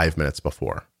insulin 5 minutes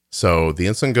before. So the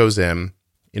insulin goes in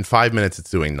 5 minutes,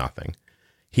 it's doing nothing.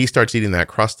 He starts eating that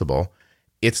Crustable,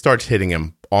 it starts hitting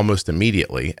him almost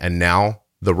immediately, and now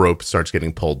the rope starts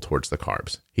getting pulled towards the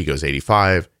carbs. He goes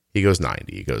 85, he goes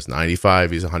 90, he goes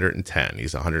 95, he's 110,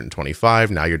 he's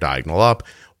 125. Now you're diagonal up,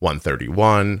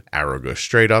 131, arrow goes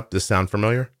straight up. Does this sound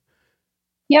familiar?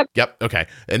 Yep. Okay.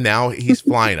 And now he's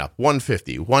flying up,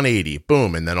 150, 180,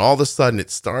 boom. And then all of a sudden it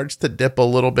starts to dip a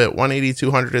little bit, 180,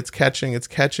 200, it's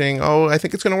catching. Oh, I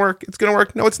think it's going to work. It's going to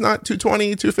work. No, it's not.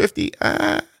 220, 250.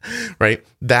 Right.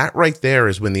 That right there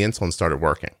is when the insulin started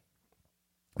working.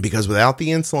 Because without the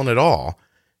insulin at all,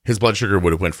 his blood sugar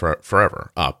would have went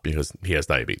forever up because he has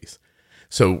diabetes.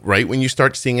 So right when you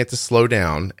start seeing it to slow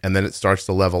down and then it starts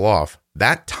to level off,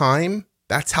 that time,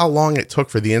 that's how long it took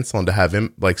for the insulin to have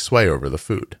him like sway over the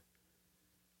food.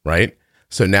 Right?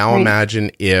 So now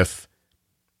imagine if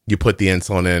you put the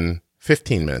insulin in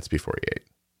 15 minutes before he ate.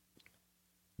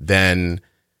 Then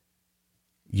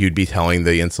you'd be telling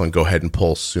the insulin, go ahead and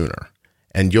pull sooner.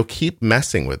 And you'll keep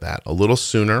messing with that a little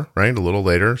sooner, right? A little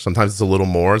later. Sometimes it's a little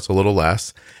more, it's a little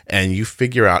less. And you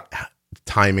figure out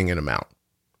timing and amount.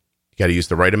 You got to use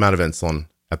the right amount of insulin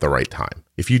at the right time.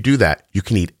 If you do that, you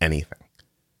can eat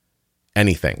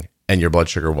anything, and your blood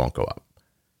sugar won't go up.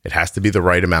 It has to be the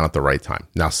right amount at the right time.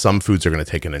 Now, some foods are going to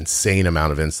take an insane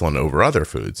amount of insulin over other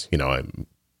foods. You know,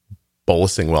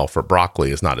 bolusing well for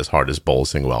broccoli is not as hard as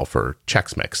bolusing well for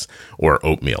Chex Mix or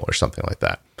oatmeal or something like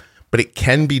that. But it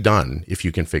can be done if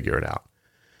you can figure it out.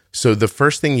 So the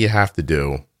first thing you have to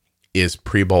do is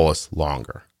pre-bolus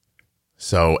longer.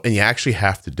 So, and you actually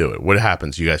have to do it. What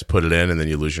happens? You guys put it in and then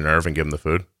you lose your nerve and give them the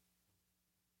food?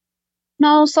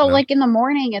 No, so like in the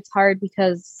morning, it's hard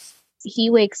because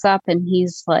he wakes up and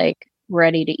he's like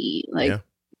ready to eat. Like,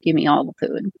 give me all the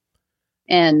food.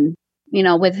 And, you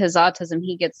know, with his autism,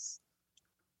 he gets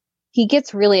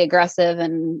really aggressive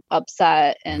and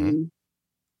upset, and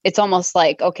it's almost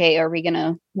like, okay, what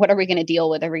are we gonna deal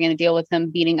with? Are we gonna deal with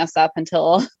him beating us up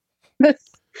until the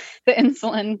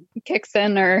insulin kicks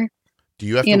in? Or do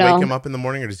you have to wake him up in the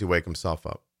morning, or does he wake himself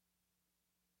up?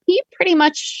 He pretty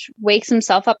much wakes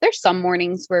himself up. There's some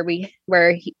mornings where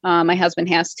my husband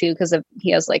has to, because he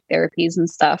has like therapies and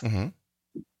stuff.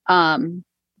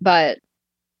 But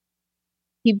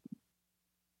he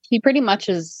pretty much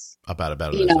is about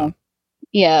it.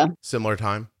 Yeah. Similar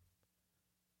time.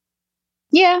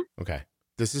 Yeah. Okay.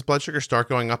 Does his blood sugar start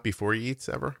going up before he eats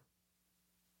ever?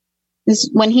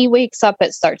 When he wakes up,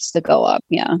 it starts to go up.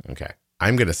 Yeah. Okay.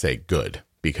 I'm going to say good,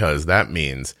 because that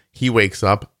means he wakes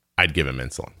up, I'd give him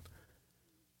insulin.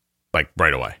 Like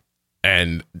right away.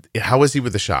 And how is he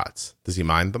with the shots? Does he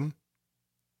mind them?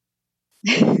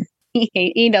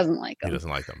 He doesn't like them. He doesn't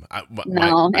like them.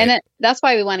 That's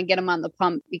why we want to get him on the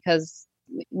pump, because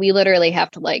we literally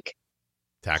have to like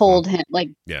hold him. Like,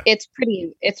 it's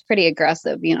pretty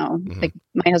aggressive, you know. Like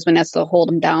my husband has to hold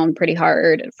him down pretty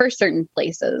hard for certain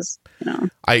places, you know.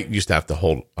 I used to have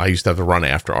to run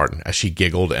after Arden as she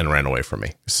giggled and ran away from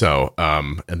me. So,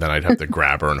 and then I'd have to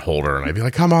grab her and hold her, and I'd be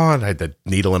like, come on. I had the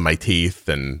needle in my teeth,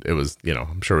 and it was, you know,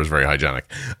 I'm sure it was very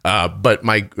hygienic. But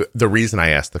the reason I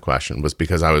asked the question was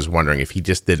because I was wondering if he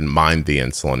just didn't mind the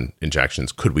insulin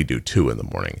injections, could we do 2 in the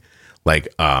morning? Like,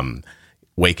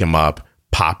 wake him up,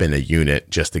 pop in a unit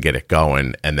just to get it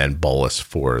going, and then bolus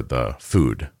for the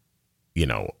food. You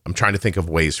know, I'm trying to think of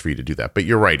ways for you to do that. But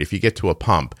you're right. If you get to a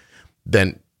pump,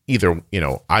 then either, you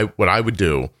know, what I would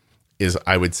do is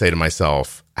I would say to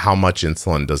myself, how much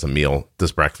insulin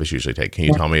does breakfast usually take? Can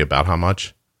you tell me about how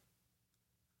much?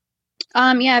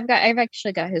 Yeah, I've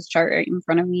actually got his chart right in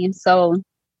front of me. So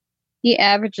he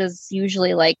averages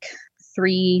usually like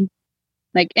 3,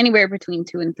 like anywhere between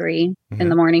 2 and 3 in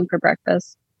the morning for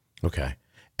breakfast. Okay.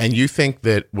 And you think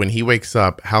that when he wakes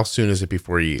up, how soon is it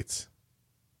before he eats?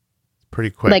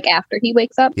 Pretty quick. Like after he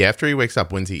wakes up? Yeah, after he wakes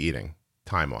up, when's he eating,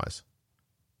 time-wise?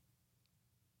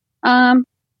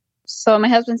 So my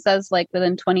husband says like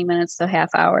within 20 minutes to a half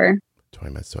hour.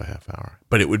 20 minutes to a half hour.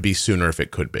 But it would be sooner if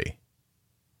it could be.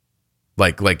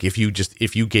 Like if you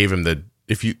gave him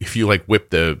if you like whipped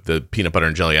the peanut butter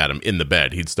and jelly at him in the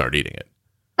bed, he'd start eating it.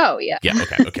 Oh, yeah. Yeah.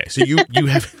 Okay. So you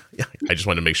have, I just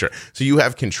wanted to make sure. So you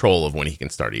have control of when he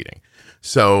can start eating.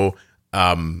 So,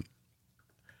 I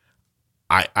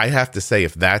have to say,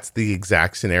 if that's the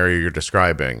exact scenario you're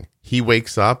describing, he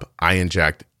wakes up, I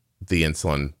inject the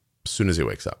insulin as soon as he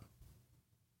wakes up.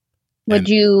 Would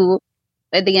you,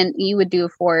 at the end, you would do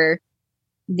for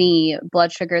the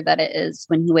blood sugar that it is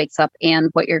when he wakes up and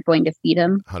what you're going to feed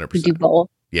him? 100%. You do both?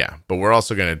 Yeah. But we're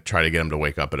also going to try to get him to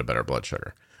wake up at a better blood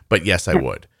sugar. But yes, I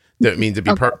would. I mean,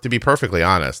 to be perfectly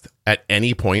honest, at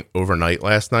any point overnight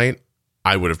last night,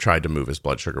 I would have tried to move his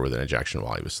blood sugar with an injection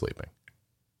while he was sleeping.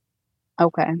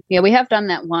 Okay. Yeah, we have done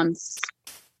that once.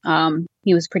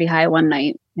 He was pretty high one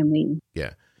night, and we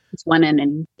just went in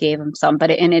and gave him some.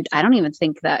 But I don't even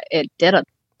think that it did a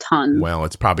ton. Well,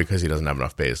 it's probably because he doesn't have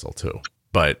enough basal too.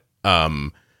 But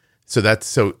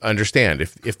so understand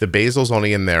if the basal's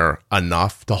only in there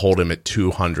enough to hold him at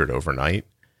 200 overnight,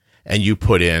 and you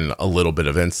put in a little bit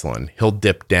of insulin, he'll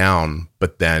dip down,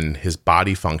 but then his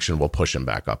body function will push him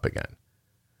back up again.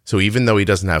 So even though he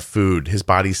doesn't have food, his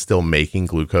body's still making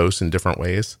glucose in different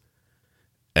ways.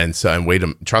 And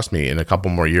trust me, in a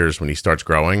couple more years when he starts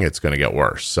growing, it's going to get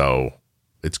worse. So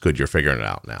it's good you're figuring it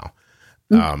out now.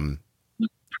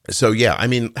 So yeah, I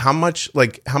mean, how much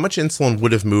insulin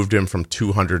would have moved him from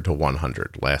 200 to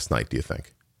 100 last night, do you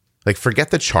think? Like, forget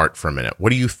the chart for a minute.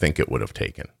 What do you think it would have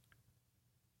taken?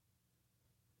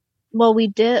 Well, we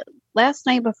did last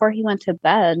night before he went to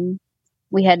bed.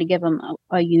 We had to give him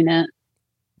a unit.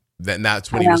 Then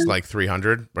that's when he was like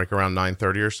 300, like around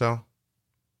 9:30 or so.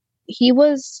 He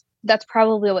was That's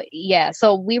probably what, yeah.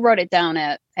 So we wrote it down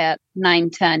at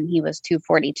 910. He was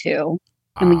 242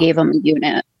 and we gave him a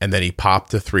unit. And then he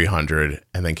popped to 300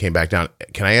 and then came back down.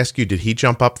 Can I ask you, did he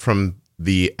jump up from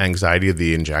the anxiety of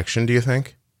the injection, do you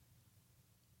think?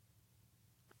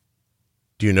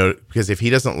 Do you know? Because if he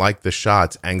doesn't like the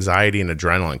shots, anxiety and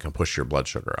adrenaline can push your blood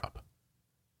sugar up.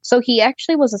 So he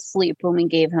actually was asleep when we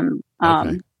gave him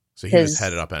okay. So he was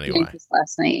headed up anyway.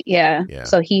 Last night. Yeah.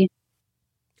 So he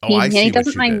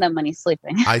doesn't mind them when he's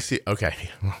sleeping. I see. Okay.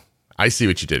 I see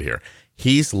what you did here.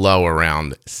 He's low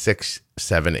around 6,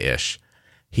 7-ish.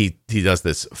 He does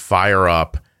this fire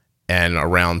up, and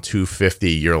around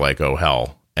 250, you're like, oh,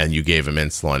 hell. And you gave him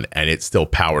insulin, and it still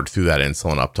powered through that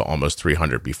insulin up to almost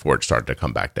 300 before it started to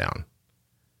come back down.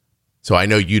 So I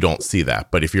know you don't see that,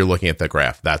 but if you're looking at the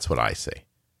graph, that's what I see.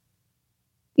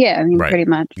 Yeah, I mean, right. Pretty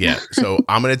much. Yeah. So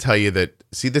I'm going to tell you that,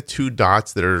 see the two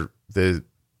dots that are the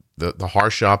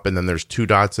harsh up, and then there's two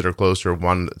dots that are closer,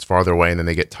 one that's farther away, and then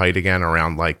they get tight again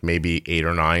around like maybe 8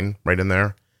 or 9 right in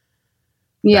there.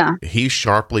 Yeah. He's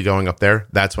sharply going up there.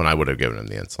 That's when I would have given him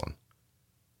the insulin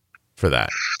for that.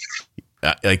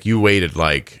 Like you waited,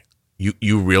 like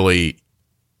you really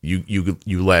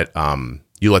let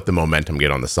the momentum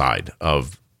get on the side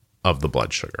of the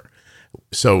blood sugar.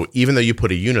 So even though you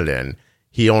put a unit in,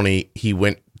 he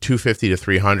went 250 to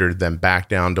 300, then back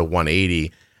down to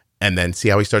 180, and then see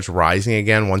how he starts rising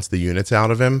again once the unit's out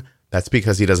of him? That's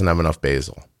because he doesn't have enough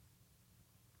basal.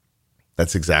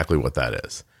 That's exactly what that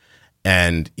is.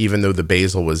 And even though the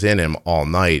basal was in him all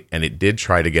night, and it did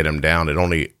try to get him down, it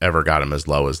only ever got him as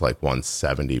low as like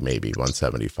 170, maybe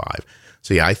 175.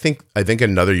 So yeah, I think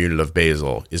another unit of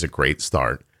basal is a great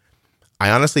start.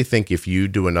 I honestly think if you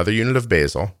do another unit of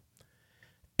basal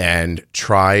and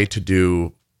try to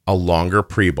do a longer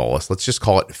pre-bolus, let's just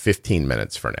call it 15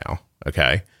 minutes for now,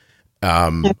 okay?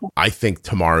 I think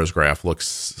tomorrow's graph looks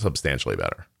substantially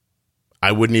better.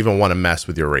 I wouldn't even want to mess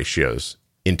with your ratios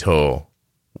until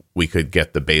we could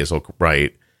get the basal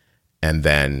right, and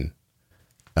then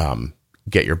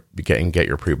get your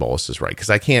pre-boluses right.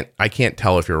 Because I can't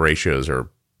tell if your ratios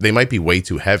they might be way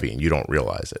too heavy and you don't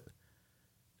realize it,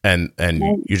 and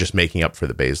you're just making up for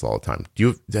the basal all the time.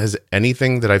 Has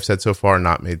anything that I've said so far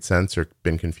not made sense or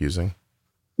been confusing?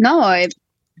 No,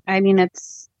 I mean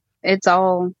it's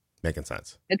all making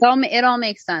sense. It all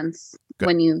makes sense. Good.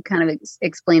 When you kind of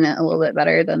explain it a little bit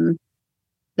better than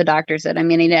the doctor said. I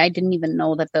mean, I didn't even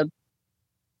know that the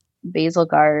basal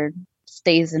guard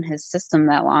stays in his system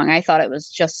that long. I thought it was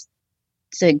just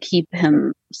to keep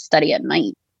him steady at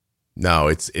night. No,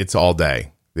 it's all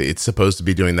day. It's supposed to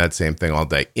be doing that same thing all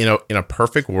day. You know, in a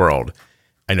perfect world,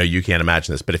 I know you can't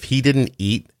imagine this, but if he didn't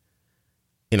eat,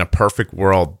 in a perfect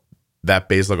world, that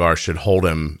basal guard should hold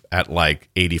him at like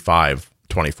 85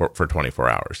 for 24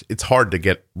 hours. It's hard to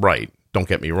get right. Don't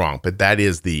get me wrong, but that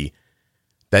is the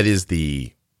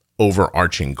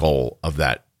overarching goal of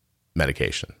that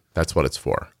medication. That's what it's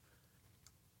for.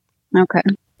 Okay.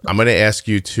 I'm going to ask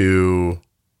you to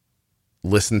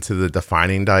listen to the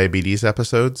Defining Diabetes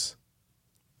episodes.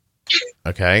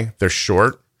 Okay. They're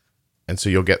short, and so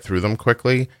you'll get through them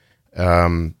quickly.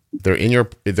 They're in your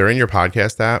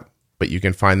podcast app, but you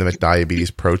can find them at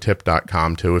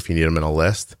diabetesprotip.com too if you need them in a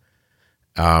list.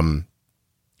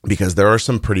 Because there are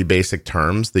some pretty basic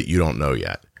terms that you don't know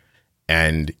yet.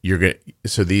 And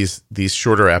so these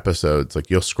shorter episodes, like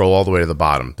you'll scroll all the way to the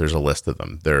bottom. There's a list of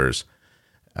them. There's,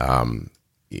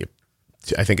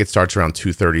 I think it starts around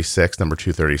 236, number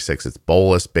 236. It's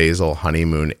bolus, basal,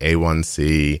 honeymoon,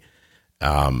 A1C.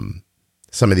 Some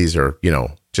of these are,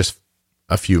 just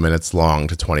a few minutes long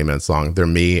to 20 minutes long. They're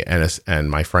me and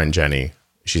my friend Jenny.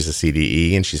 She's a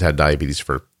CDE and she's had diabetes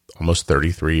for almost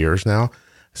 33 years now.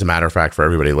 As a matter of fact, for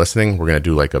everybody listening, we're going to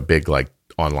do like a big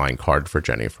online card for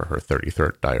Jenny for her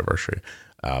 33rd anniversary.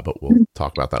 But we'll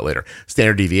talk about that later.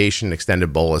 Standard deviation,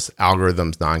 extended bolus,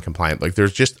 algorithms, non-compliant. Like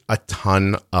there's just a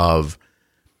ton of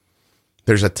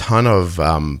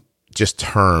just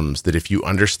terms that if you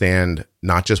understand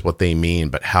not just what they mean,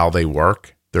 but how they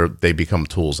work, they become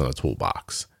tools in a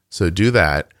toolbox. So do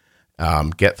that,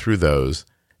 get through those.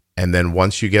 And then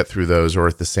once you get through those, or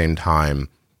at the same time,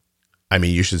 I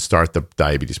mean, you should start the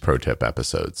Diabetes Pro Tip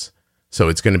episodes. So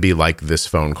it's going to be like this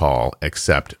phone call,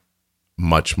 except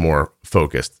much more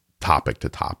focused topic to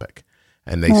topic.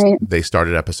 And they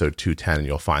started episode 210.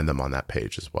 You'll find them on that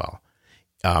page as well.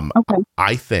 Okay.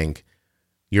 I think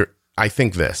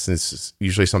this is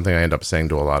usually something I end up saying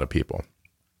to a lot of people.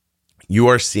 You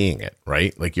are seeing it,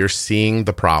 right? Like you're seeing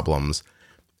the problems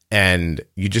and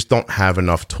you just don't have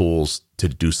enough tools to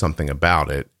do something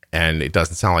about it. And it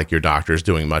doesn't sound like your doctor's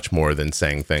doing much more than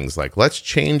saying things like, let's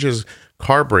change his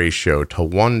carb ratio to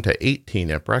 1 to 18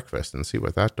 at breakfast and see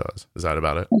what that does. Is that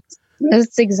about it?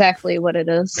 That's exactly what it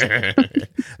is.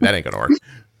 That ain't going to work.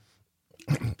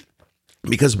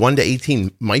 Because 1 to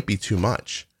 18 might be too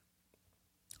much.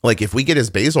 Like if we get his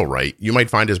basal right, you might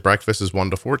find his breakfast is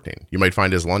 1 to 14. You might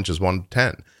find his lunch is 1 to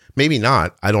 10. Maybe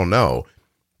not. I don't know.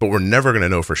 But we're never going to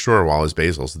know for sure while his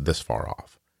basal's this far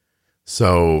off.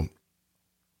 So,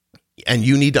 and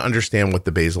you need to understand what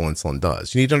the basal insulin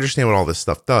does. You need to understand what all this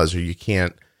stuff does, or you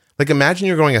can't, like imagine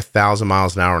you're going 1,000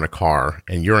 miles an hour in a car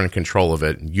and you're in control of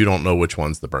it and you don't know which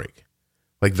one's the brake.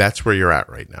 Like that's where you're at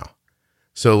right now.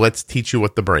 So let's teach you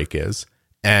what the brake is,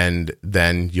 and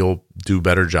then you'll do a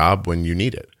better job when you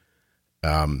need it.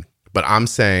 But I'm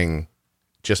saying,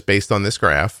 just based on this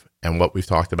graph and what we've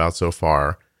talked about so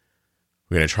far,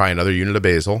 we're going to try another unit of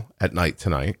basal at night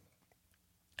tonight.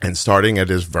 And starting at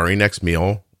his very next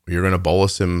meal, you're going to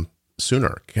bolus him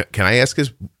sooner. Can I ask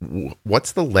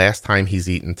what's the last time he's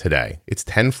eaten today? It's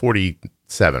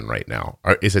 10:47 right now.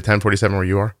 Is it 10:47 where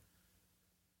you are?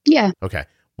 Yeah. Okay.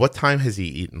 What time has he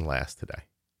eaten last today?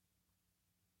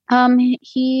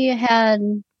 He had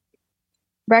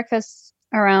breakfast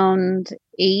around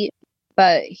 8,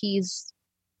 but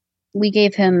we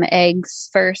gave him eggs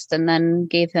first and then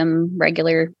gave him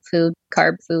regular food,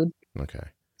 carb food. Okay.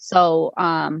 So,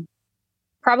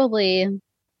 probably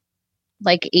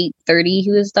like 8:30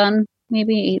 he was done,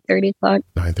 maybe 8:30 o'clock.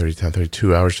 9:30, 10:30,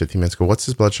 2 hours, 15 minutes ago. What's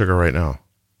his blood sugar right now?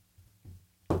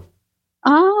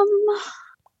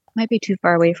 Might be too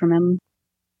far away from him.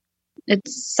 It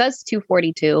says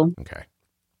 242. Okay.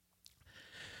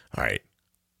 All right.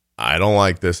 I don't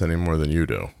like this any more than you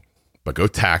do, but go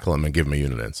tackle him and give him a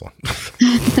unit of insulin.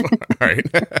 All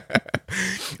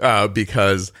right.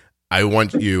 Because I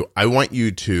want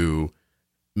you to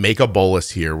make a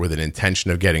bolus here with an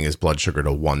intention of getting his blood sugar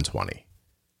to 120.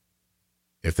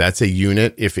 If that's a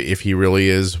unit, if he really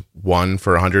is 1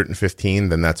 for 115,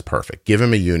 then that's perfect. Give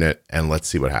him a unit and let's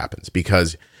see what happens.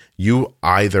 Because you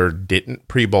either didn't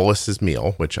pre-bolus his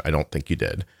meal, which I don't think you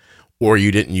did, or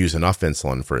you didn't use enough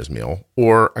insulin for his meal,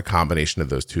 or a combination of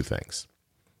those two things.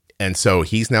 And so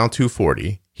he's now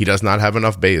 240. He does not have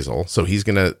enough basal, so he's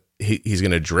gonna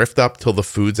drift up till the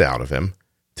food's out of him,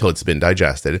 till it's been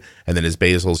digested, and then his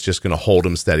basal's just gonna hold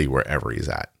him steady wherever he's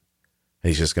at. And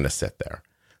he's just gonna sit there.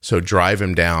 So drive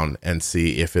him down and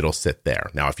see if it'll sit there.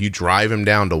 Now, if you drive him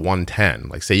down to 110,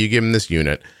 like say you give him this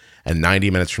unit, and 90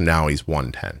 minutes from now he's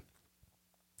 110.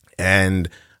 And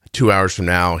 2 hours from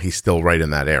now, he's still right in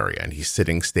that area and he's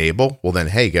sitting stable. Well, then,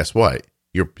 hey, guess what?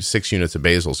 Your 6 units of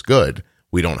basal's good.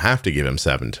 We don't have to give him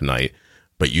 7 tonight,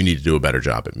 but you need to do a better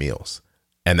job at meals.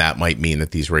 And that might mean that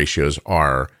these ratios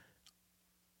are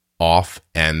off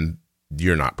and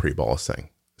you're not pre-bolusing.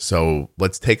 So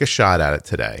let's take a shot at it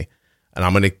today. And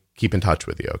I'm going to keep in touch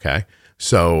with you. Okay.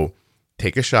 So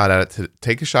take a shot at it.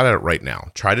 Take a shot at it right now.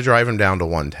 Try to drive him down to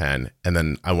 110. And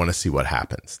then I want to see what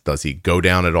happens. Does he go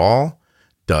down at all?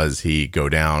 Does he go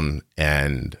down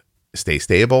and stay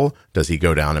stable? Does he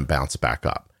go down and bounce back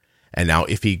up? And now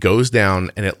if he goes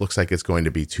down and it looks like it's going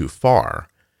to be too far,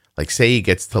 like say he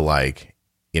gets to like,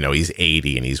 he's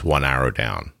 80 and he's 1 hour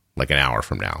down, like an hour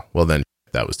from now. Well, then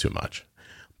that was too much.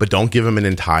 But don't give him an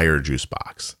entire juice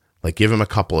box. Like give him a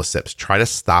couple of sips. Try to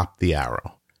stop the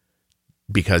arrow.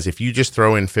 Because if you just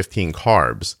throw in 15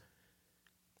 carbs,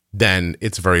 then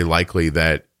it's very likely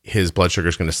that his blood sugar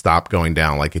is going to stop going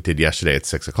down like it did yesterday at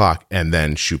 6 o'clock and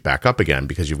then shoot back up again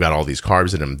because you've got all these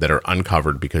carbs in him that are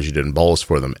uncovered because you didn't bolus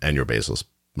for them and your basals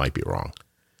might be wrong.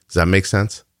 Does that make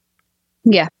sense?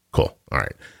 Yeah. Cool. All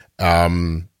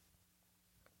right.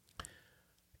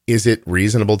 Is it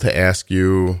reasonable to ask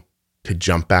you to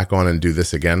jump back on and do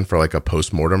this again for like a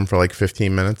postmortem for like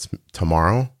 15 minutes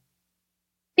tomorrow?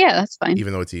 Yeah, that's fine.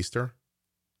 Even though it's Easter?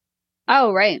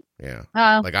 Oh, right. Yeah.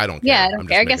 Like I don't care. Yeah, I don't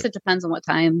care. I guess it depends on what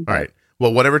time. All right.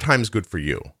 Well, whatever time is good for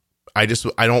you. I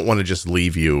don't want to just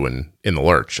leave you in the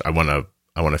lurch. I want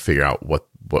to figure out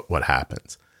what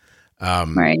happens.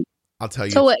 Right. I'll tell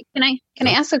you. So what, can I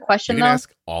ask a question you can though?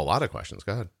 ask a lot of questions.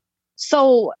 Go ahead.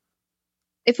 So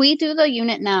if we do the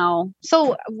unit now,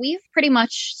 so we've pretty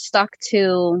much stuck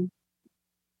to,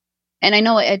 and I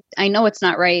know it's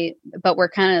not right, but we're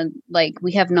kind of like,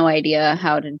 we have no idea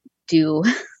how to do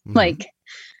like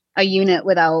a unit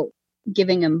without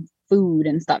giving him food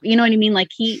and stuff. You know what I mean? Like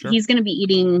he's going to be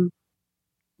eating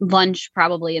lunch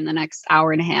probably in the next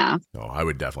hour and a half. No, I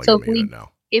would definitely give him a unit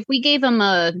now. If we gave him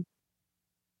a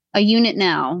unit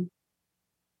now,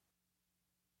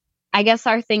 I guess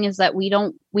our thing is that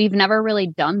we've never really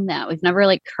done that. We've never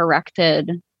like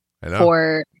corrected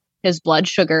for his blood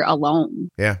sugar alone.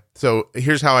 Yeah. So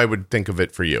here's how I would think of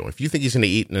it for you. If you think he's going to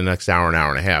eat in the next hour and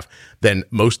a half, then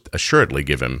most assuredly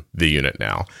give him the unit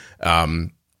now.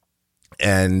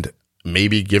 And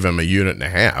maybe give him a unit and a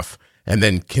half, and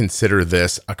then consider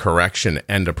this a correction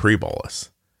and a pre-bolus.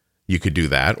 You could do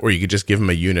that, or you could just give him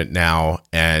a unit now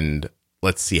and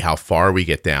let's see how far we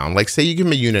get down. Like, say you give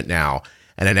him a unit now,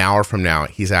 and an hour from now,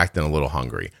 he's acting a little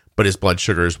hungry, but his blood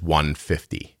sugar is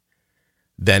 150.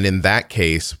 Then in that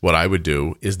case, what I would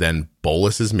do is then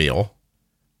bolus his meal,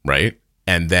 right?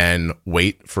 And then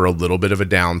wait for a little bit of a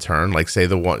downturn. Like, say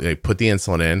they put the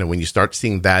insulin in, and when you start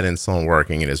seeing that insulin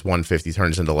working and his 150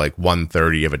 turns into like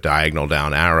 130 of a diagonal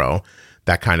down arrow,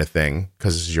 that kind of thing,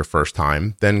 because this is your first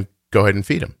time, then go ahead and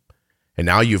feed him. And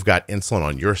now you've got insulin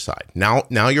on your side. Now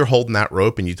you're holding that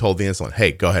rope, and you told the insulin,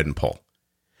 hey, go ahead and pull.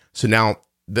 So now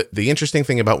the interesting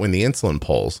thing about when the insulin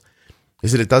pulls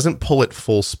is that it doesn't pull at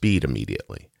full speed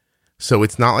immediately. So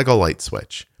it's not like a light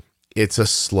switch. It's a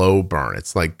slow burn.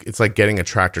 It's like getting a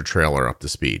tractor trailer up to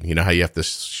speed. You know how you have to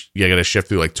you got to shift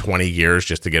through like 20 gears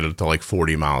just to get it to like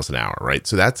 40 miles an hour, right?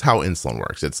 So that's how insulin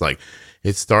works. It's like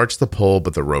it starts to pull,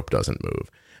 but the rope doesn't move.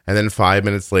 And then 5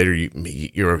 minutes later,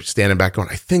 you're standing back going,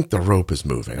 I think the rope is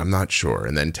moving. I'm not sure.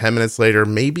 And then 10 minutes later,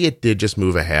 maybe it did just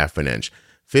move a half an inch.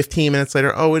 15 minutes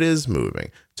later, oh, it is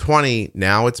moving. 20,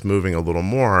 now it's moving a little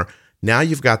more. Now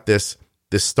you've got this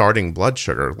starting blood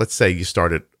sugar. Let's say you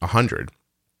start at 100.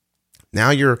 Now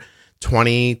you're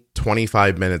 20,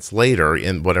 25 minutes later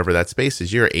in whatever that space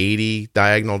is, you're 80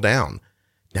 diagonal down.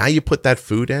 Now you put that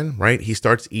food in, right? He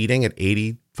starts eating at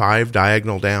 85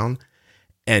 diagonal down.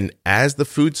 And as the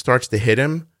food starts to hit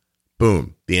him,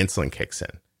 boom, the insulin kicks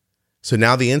in. So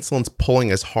now the insulin's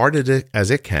pulling as hard as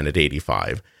it can at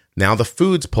 85. Now the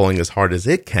food's pulling as hard as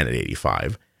it can at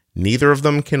 85. Neither of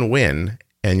them can win,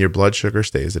 and your blood sugar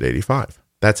stays at 85.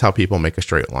 That's how people make a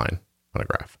straight line on a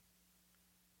graph.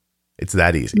 It's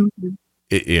that easy. Mm-hmm.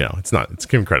 It's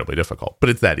incredibly difficult, but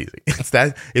it's that easy.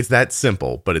 It's that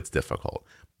simple, but it's difficult.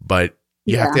 But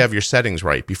you have to have your settings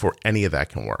right before any of that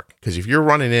can work. Because if you're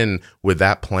running in with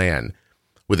that plan,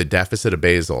 with a deficit of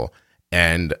basal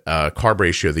and a carb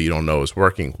ratio that you don't know is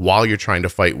working, while you're trying to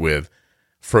fight with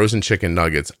frozen chicken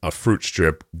nuggets, a fruit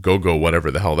strip, go-go, whatever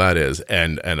the hell that is,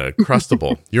 and a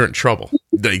Crustable, you're in trouble.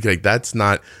 Like that's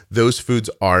not, those foods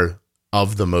are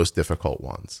of the most difficult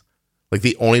ones. Like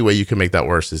the only way you can make that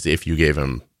worse is if you gave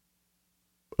him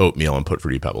oatmeal and put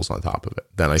Fruity Pebbles on top of it.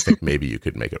 Then I think maybe you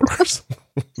could make it worse.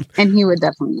 And he would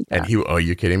definitely eat that. And are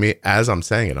you kidding me? As I'm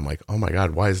saying it, I'm like, oh my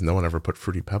God, why has no one ever put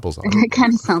Fruity Pebbles on? It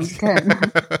kind of sounds good.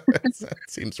 It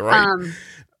seems right.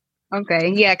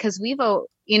 Okay. Yeah. Cause when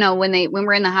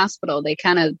we're in the hospital, they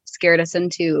kind of scared us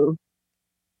into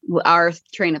our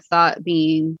train of thought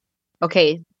being,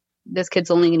 okay, this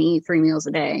kid's only going to eat 3 meals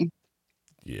a day.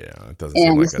 Yeah. It doesn't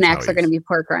and seem like the snacks are going to be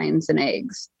pork rinds and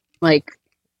eggs. Like,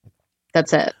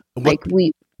 that's it.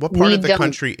 What part of the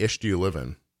country do you live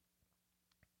in?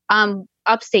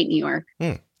 Upstate New York.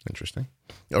 Interesting.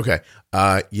 Okay.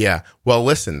 Yeah. Well,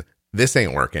 listen, this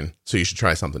ain't working, so you should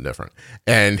try something different.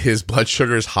 And his blood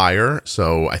sugar is higher,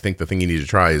 so I think the thing you need to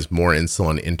try is more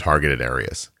insulin in targeted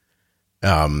areas.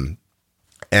 And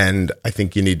I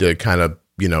think you need to kind of,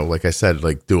 like I said,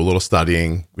 like do a little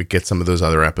studying. We get some of those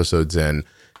other episodes in,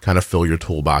 kind of fill your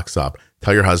toolbox up.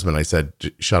 Tell your husband, I said,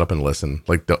 shut up and listen.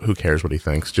 Like, who cares what he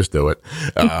thinks? Just do it.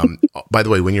 By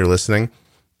the way, when you're listening,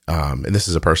 and this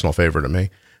is a personal favor to me,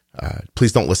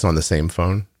 please don't listen on the same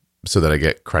phone so that I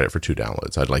get credit for 2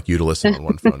 downloads. I'd like you to listen on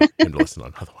one phone, him to listen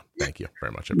on another one. Thank you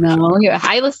very much.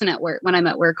 I listen at work when I'm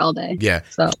at work all day. Yeah.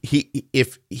 So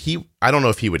I don't know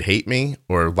if he would hate me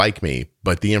or like me,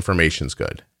 but the information's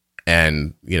good.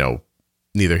 And,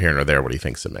 neither here nor there what he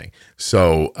thinks of me.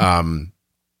 So,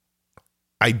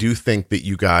 I do think that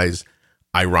you guys,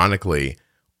 ironically,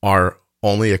 are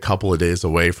only a couple of days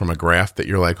away from a graph that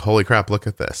you're like, holy crap, look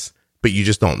at this. But you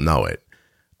just don't know it.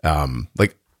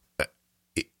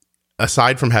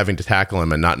 Aside from having to tackle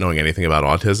him and not knowing anything about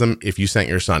autism, if you sent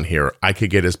your son here, I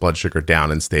could get his blood sugar down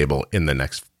and stable in the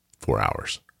next 4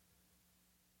 hours.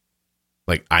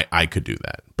 Like, I could do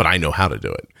that, but I know how to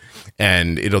do it.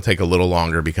 And it'll take a little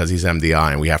longer because he's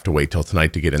MDI and we have to wait till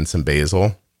tonight to get in some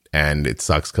basal. And it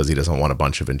sucks because he doesn't want a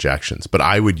bunch of injections. But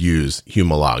I would use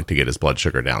Humalog to get his blood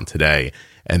sugar down today.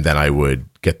 And then I would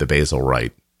get the basal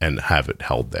right and have it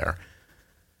held there.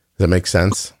 Does that make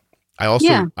sense? I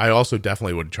also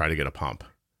definitely would try to get a pump.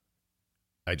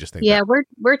 I just think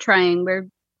we're trying.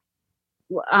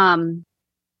 I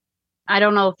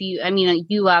don't know if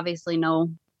you obviously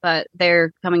know, but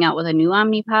they're coming out with a new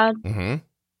Omnipod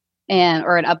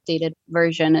or an updated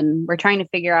version. And we're trying to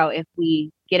figure out if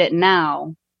we get it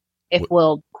now if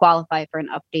we'll qualify for an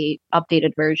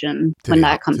updated version when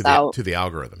that comes out. To the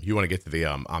algorithm. You want to get to the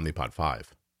Omnipod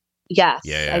 5. Yes.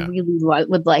 Yeah. I really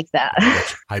would like that.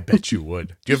 I bet you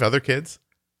would. Do you have other kids?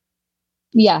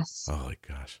 Yes. Oh my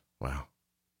gosh. Wow.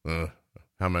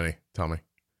 How many? Tell me.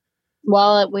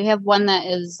 Well, we have one that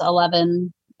is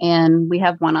 11 and we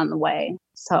have one on the way.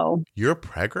 So you're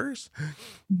preggers?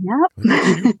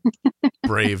 Yep.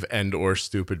 Brave and or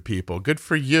stupid people. Good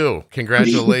for you.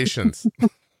 Congratulations.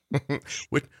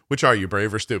 Which are you,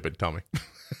 brave or stupid? Tell me.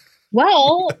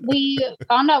 Well, we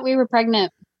found out we were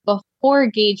pregnant before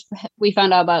Gage. We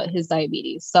found out about his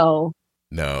diabetes. So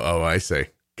no. Oh, I see.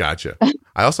 Gotcha.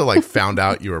 I also found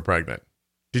out you were pregnant.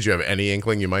 Did you have any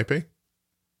inkling you might be?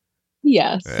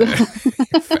 Yes.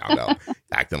 Found out.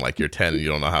 Acting like you're 10 and you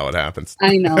don't know how it happens.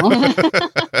 I know.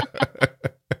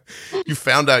 You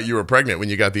found out you were pregnant when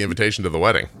you got the invitation to the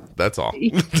wedding. That's all.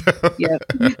 Yep.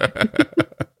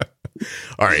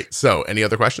 All right. So any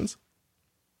other questions?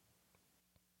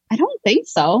 I don't think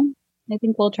so. I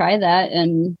think we'll try that.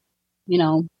 And,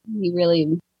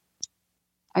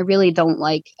 I really don't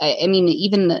I mean,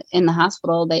 even in the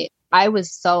hospital, I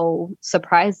was so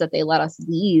surprised that they let us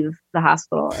leave the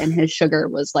hospital and his sugar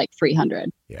was 300.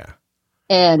 Yeah.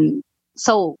 And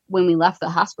so when we left the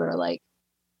hospital,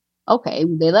 okay,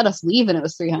 they let us leave and it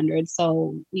was 300.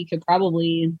 So we could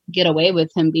probably get away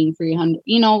with him being 300.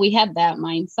 We had that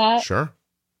mindset. Sure.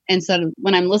 And so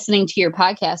when I'm listening to your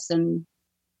podcast and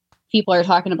people are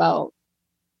talking about,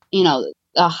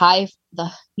 a high for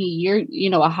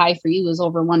you is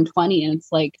over 120. And it's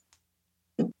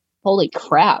holy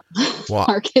crap. Well,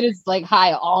 our kid is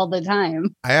high all the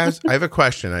time. I have a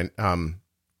question.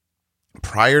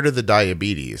 Prior to the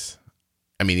diabetes,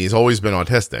 I mean, he's always been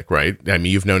autistic, right? I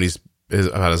mean, you've known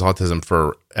about his autism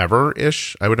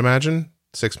forever-ish, I would imagine.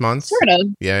 6 months? Sort of.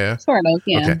 Yeah. Sort of,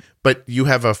 yeah. Okay. But you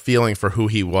have a feeling for who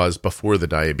he was before the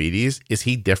diabetes. Is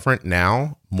he different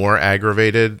now? More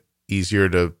aggravated? Easier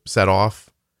to set off?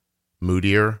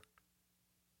 Moodier?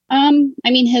 I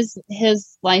mean,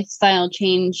 his lifestyle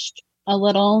changed a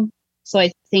little. So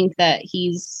I think that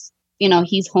he's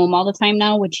home all the time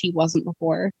now, which he wasn't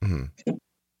before. Mm-hmm.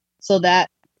 So that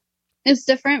is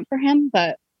different for him,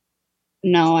 but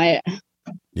no,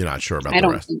 you're not sure about the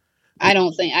rest. I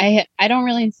don't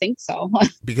really think so.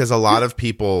 Because a lot of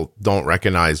people don't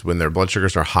recognize when their blood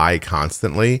sugars are high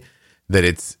constantly that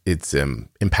it's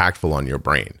impactful on your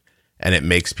brain, and it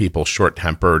makes people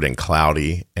short-tempered and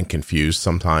cloudy and confused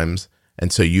sometimes.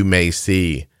 And so you may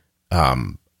see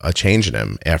a change in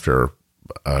him after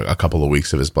a couple of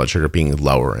weeks of his blood sugar being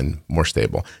lower and more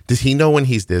stable. Does he know when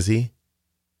he's dizzy?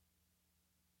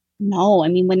 No, I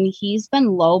mean, when he's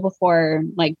been low before,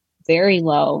 very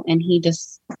low, and he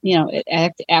just,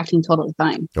 acting totally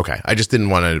fine. Okay. I just didn't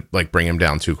want to bring him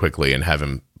down too quickly and have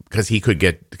him,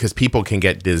 because people can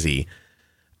get dizzy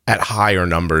at higher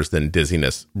numbers than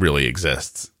dizziness really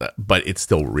exists, but it's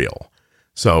still real.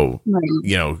 So,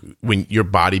 right. When your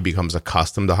body becomes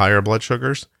accustomed to higher blood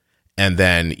sugars, and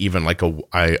then even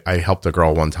I helped a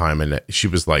girl one time and she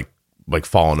was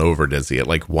falling over dizzy at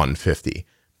 150,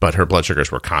 but her blood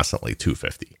sugars were constantly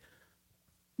 250.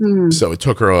 Mm. So it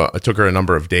took her a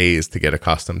number of days to get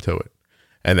accustomed to it,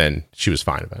 and then she was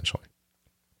fine eventually.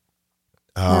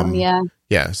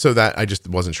 Yeah. So that I just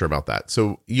wasn't sure about that.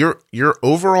 So your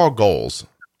overall goals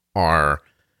are,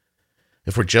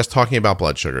 if we're just talking about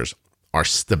blood sugars, are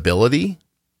stability,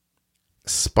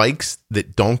 spikes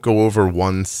that don't go over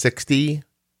 160.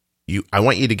 I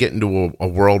want you to get into a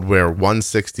world where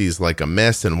 160 is like a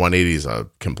miss and 180 is a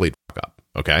complete fuck up.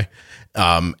 Okay.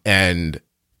 And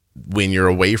when you're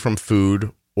away from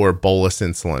food or bolus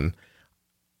insulin,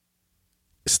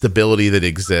 stability that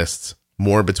exists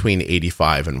more between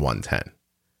 85 and 110.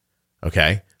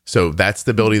 Okay. So that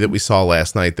stability that we saw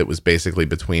last night that was basically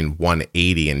between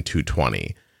 180 and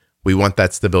 220. We want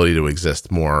that stability to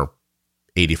exist more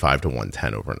 85 to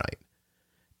 110 overnight.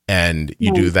 And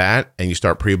you do that and you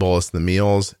start pre-bolus the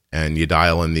meals and you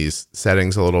dial in these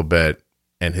settings a little bit,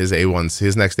 and his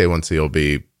next A1C will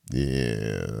be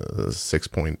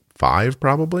 6.5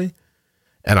 probably.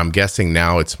 And I'm guessing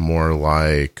now it's more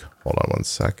hold on one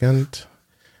second.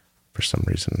 For some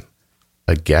reason,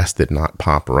 a guess did not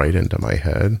pop right into my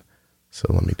head. So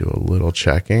let me do a little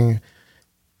checking.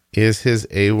 Is his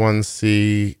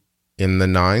A1C in the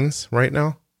 9s right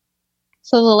now?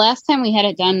 So the last time we had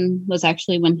it done was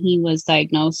actually when he was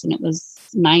diagnosed, and it was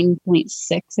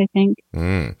 9.6, I think.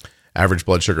 Average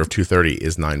blood sugar of 230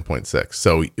 is 9.6.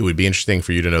 So it would be interesting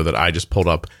for you to know that I just pulled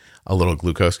up a little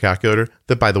glucose calculator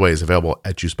that, by the way, is available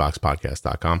at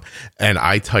juiceboxpodcast.com. And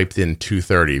I typed in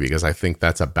 230 because I think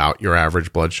that's about your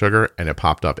average blood sugar, and it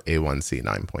popped up A1C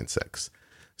 9.6.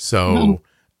 So,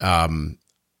 when's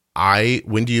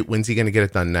he going to get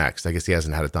it done next? I guess he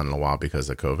hasn't had it done in a while because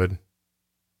of COVID.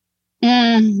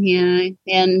 Yeah.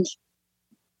 And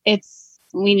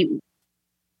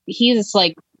he's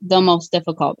like the most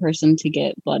difficult person to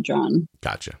get blood drawn.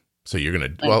 Gotcha. So you're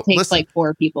going to, it takes like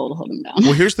 4 people to hold him down.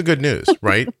 Well, here's the good news,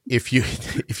 right? If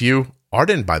you,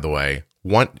 Arden, by the way,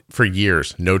 for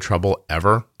years, no trouble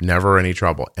ever, never any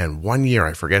trouble. And one year,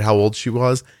 I forget how old she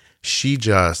was, she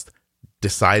just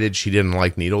decided she didn't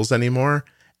like needles anymore.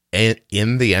 And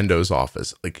in the endo's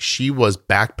office, like she was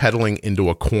backpedaling into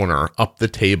a corner up the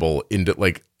table into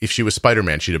like, if she was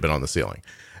Spider-Man, she'd have been on the ceiling.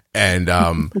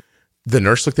 And, the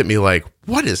nurse looked at me like,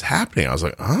 what is happening? I was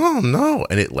like, oh no.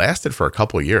 And it lasted for a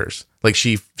couple of years. Like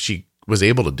she was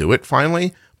able to do it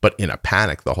finally, but in a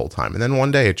panic the whole time. And then one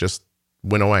day it just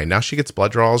went away. Now she gets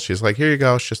blood draws. She's like, here you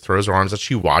go. She just throws her arms out.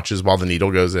 She watches while the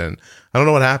needle goes in. I don't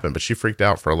know what happened, but she freaked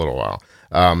out for a little while.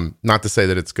 Not to say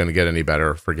that it's going to get any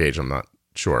better for Gage. I'm not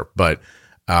sure. But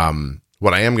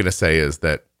what I am going to say is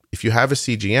that if you have a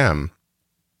CGM,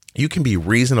 you can be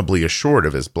reasonably assured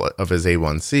of his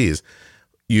A1Cs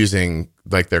using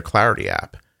like their Clarity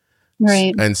app.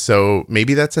 Right. And so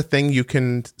maybe that's a thing you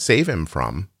can save him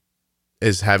from,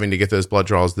 is having to get those blood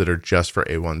draws that are just for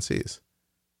A1Cs.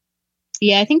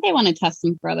 Yeah, I think they want to test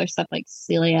him for other stuff like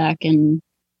celiac and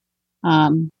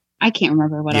I can't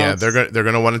remember what else. Yeah, they're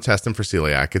going to want to test him for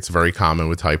celiac. It's very common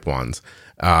with type 1s.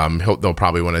 They'll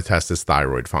probably want to test his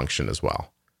thyroid function as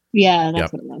well. Yeah,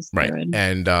 that's what it was. Right. Thyroid.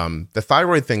 And the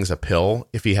thyroid thing's a pill.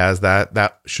 If he has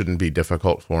that shouldn't be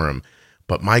difficult for him.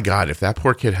 But my God, if that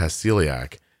poor kid has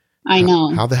celiac, I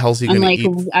know. How the hell is he going to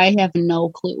eat? I have no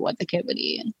clue what the kid would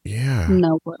eat. Yeah.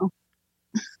 No clue.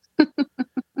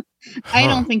 I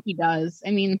don't think he does.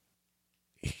 I mean,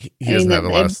 he doesn't have a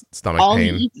lot of stomach pain. All he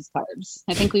eats is carbs.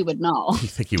 I think we would know. You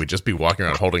think he would just be walking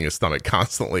around holding his stomach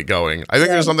constantly going, I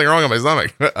think there's something wrong with my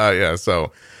stomach. Yeah.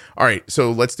 So, all right.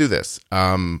 So let's do this.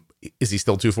 Is he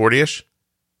still 240-ish?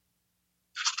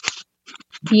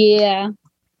 Yeah.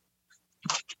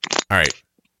 All right.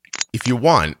 If you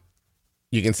want,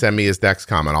 you can send me his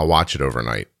Dexcom and I'll watch it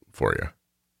overnight for you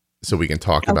so we can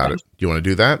talk about it. Do you want to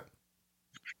do that?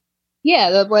 Yeah,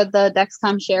 the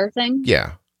Dexcom share thing?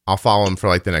 Yeah. I'll follow him for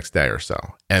like the next day or so.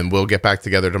 And we'll get back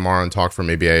together tomorrow and talk for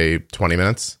maybe 20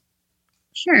 minutes.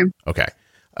 Sure. Okay.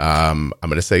 I'm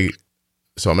going to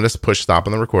push stop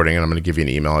on the recording and I'm going to give you an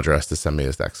email address to send me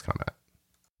his Dexcom at.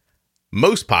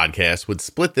 Most podcasts would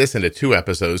split this into 2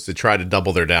 episodes to try to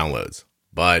double their downloads,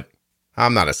 but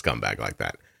I'm not a scumbag like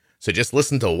that. So just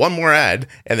listen to one more ad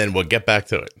and then we'll get back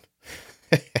to it.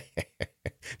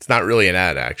 It's not really an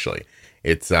ad, actually.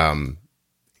 It's, I don't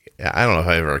know if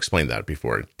I ever explained that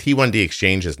before. T1D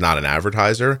Exchange is not an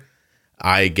advertiser.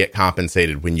 I get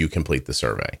compensated when you complete the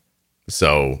survey.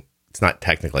 So it's not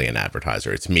technically an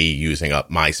advertiser. It's me using up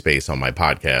my space on my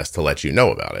podcast to let you know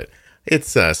about it.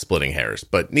 It's splitting hairs,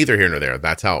 but neither here nor there.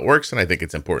 That's how it works, and I think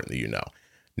it's important that you know.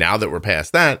 Now that we're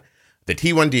past that, the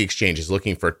T1D Exchange is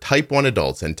looking for type 1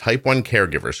 adults and type 1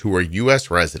 caregivers who are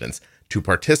U.S. residents to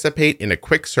participate in a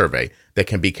quick survey that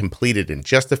can be completed in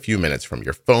just a few minutes from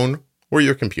your phone or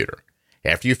your computer.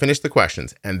 After you finish the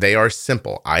questions, and they are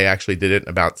simple, I actually did it in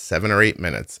about 7 or 8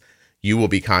 minutes, you will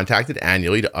be contacted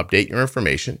annually to update your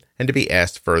information and to be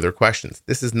asked further questions.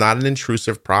 This is not an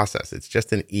intrusive process. It's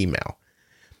just an email.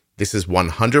 This is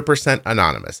 100%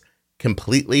 anonymous,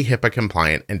 completely HIPAA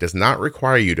compliant, and does not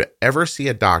require you to ever see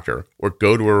a doctor or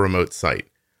go to a remote site.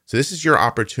 So this is your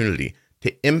opportunity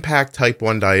to impact type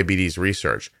 1 diabetes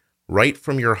research right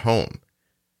from your home.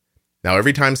 Now,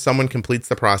 every time someone completes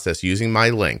the process using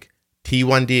my link,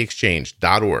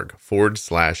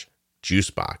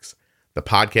 t1dexchange.org/juicebox, the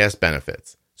podcast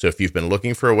benefits. So if you've been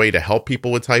looking for a way to help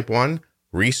people with type 1,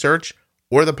 research,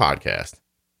 or the podcast,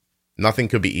 nothing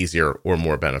could be easier or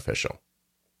more beneficial.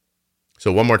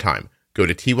 So one more time, go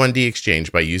to T1D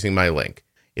Exchange by using my link.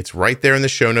 It's right there in the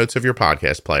show notes of your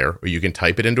podcast player, or you can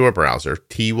type it into a browser,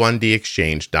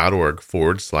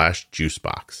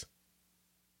 t1dexchange.org/juicebox.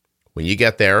 When you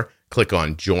get there, click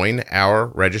on Join Our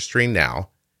Registry Now,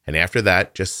 and after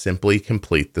that, just simply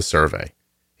complete the survey.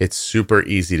 It's super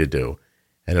easy to do,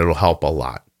 and it'll help a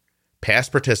lot.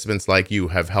 Past participants like you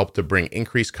have helped to bring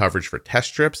increased coverage for test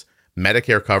strips,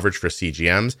 Medicare coverage for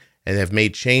CGMs, and have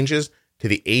made changes to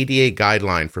the ADA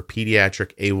guideline for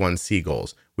pediatric A1C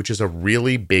goals, which is a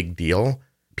really big deal.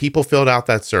 People filled out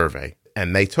that survey,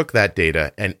 and they took that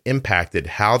data and impacted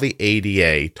how the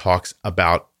ADA talks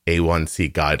about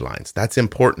A1C guidelines. That's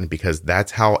important because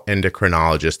that's how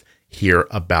endocrinologists hear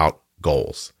about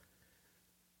goals.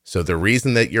 So the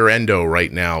reason that your endo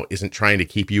right now isn't trying to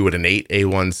keep you at an 8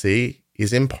 A1C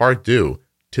is in part due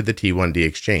to the T1D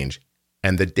Exchange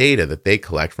and the data that they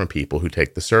collect from people who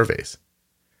take the surveys.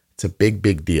 It's a big,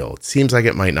 big deal. It seems like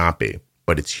it might not be,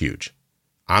 but it's huge.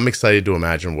 I'm excited to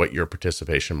imagine what your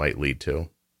participation might lead to.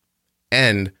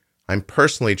 And I'm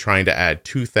personally trying to add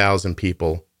 2,000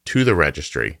 people to the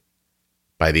registry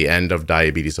by the end of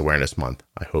Diabetes Awareness Month.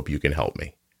 I hope you can help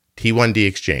me.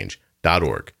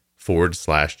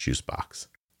 T1dexchange.org/juicebox.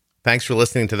 Thanks for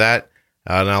listening to that.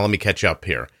 Now let me catch up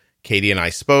here. Katie and I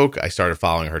spoke. I started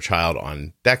following her child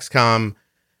on Dexcom.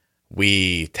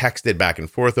 We texted back and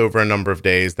forth over a number of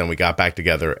days. Then we got back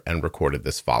together and recorded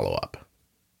this follow-up.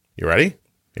 You ready?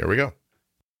 Here we go.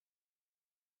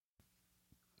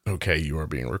 Okay, you are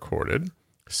being recorded.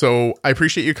 So I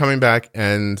appreciate you coming back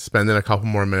and spending a couple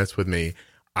more minutes with me.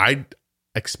 I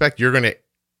expect you're going to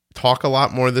talk a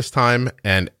lot more this time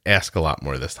and ask a lot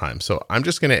more this time. So I'm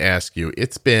just going to ask you,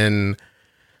 it's been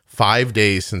 5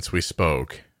 days since we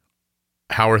spoke.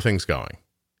 How are things going?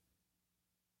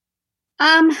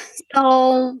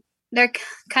 So they're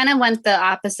kind of went the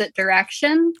opposite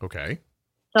direction. Okay.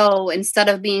 So instead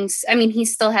of being, he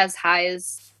still has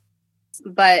highs,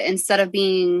 but instead of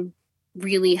being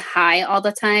really high all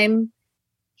the time,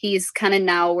 he's kind of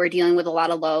now we're dealing with a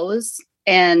lot of lows,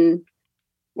 and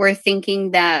we're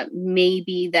thinking that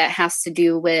maybe that has to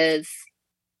do with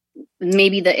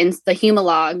maybe the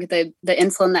Humalog, the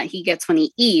insulin that he gets when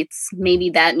he eats, maybe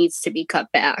that needs to be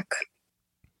cut back.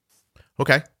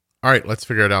 Okay. All right. Let's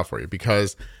figure it out for you,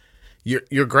 because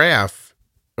your graph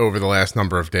over the last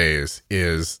number of days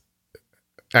is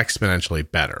exponentially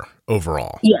better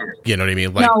overall. Yeah. You know what I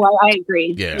mean? No, I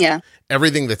agree. Yeah.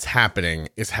 Everything that's happening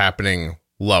is happening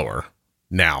lower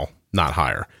now, not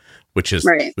higher, which is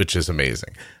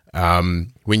amazing.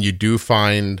 When you do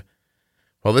find,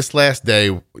 well, this last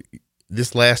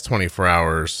 24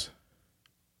 hours,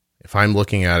 if I'm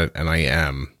looking at it, and I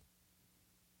am,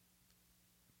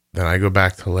 then I go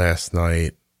back to last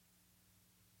night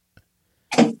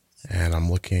and I'm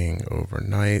looking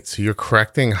overnight. So you're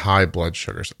correcting high blood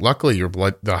sugars. Luckily,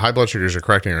 the high blood sugars you're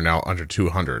correcting are now under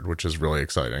 200, which is really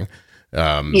exciting.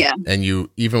 And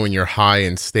even when you're high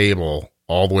and stable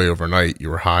all the way overnight, you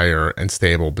were higher and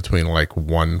stable between like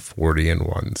 140 and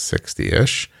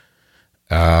 160-ish.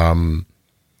 Then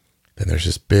there's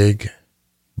this big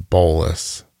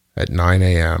bolus at 9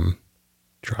 a.m.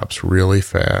 Drops really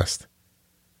fast.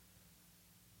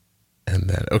 And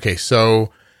then, okay,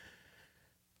 so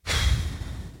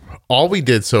all we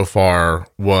did so far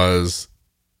was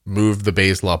move the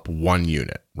basal up 1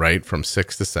 unit, right? From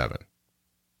 6 to 7.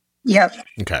 Yep.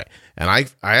 Okay. And I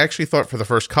actually thought for the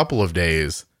first couple of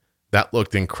days that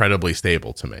looked incredibly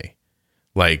stable to me.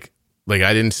 Like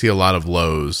I didn't see a lot of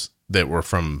lows that were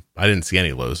I didn't see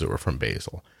any lows that were from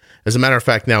basal. As a matter of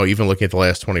fact, now, even looking at the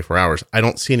last 24 hours, I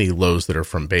don't see any lows that are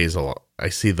from basal. I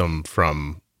see them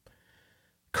from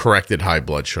corrected high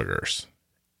blood sugars.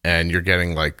 And you're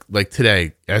getting like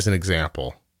today, as an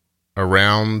example,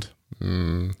 around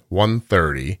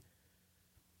 130,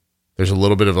 there's a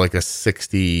little bit of like a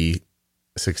 60,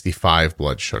 65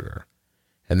 blood sugar.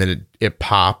 And then it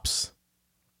pops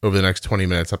over the next 20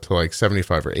 minutes up to like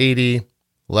 75 or 80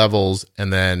 levels.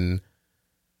 And then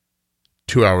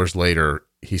 2 hours later,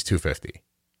 he's 250.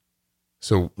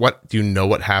 So do you know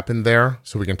what happened there?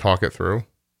 So we can talk it through.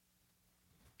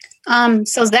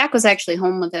 So Zach was actually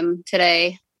home with him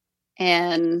today,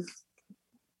 and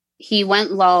he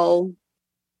went low,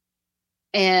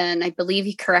 and I believe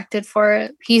he corrected for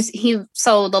it.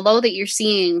 So the low that you're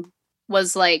seeing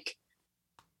was like,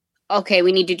 okay,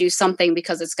 we need to do something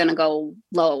because it's going to go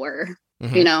lower,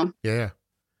 you know? Yeah.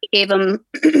 He gave him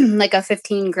like a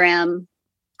 15 gram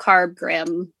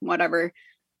whatever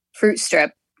fruit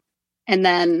strip. And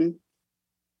then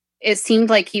it seemed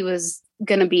like he was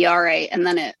going to be all right. And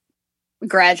then it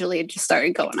gradually just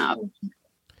started going up.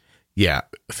 Yeah.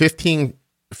 15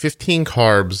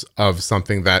 carbs of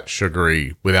something that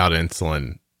sugary without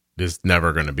insulin is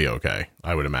never going to be okay,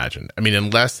 I would imagine. I mean,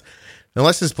 unless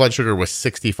his blood sugar was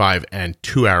 65 and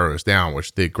 2 hours down,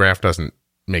 which the graph doesn't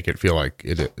make it feel like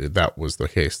that was the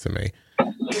case to me.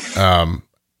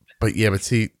 But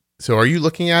see, so are you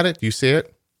looking at it? Do you see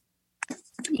it?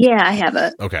 Yeah, I have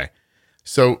it. Okay.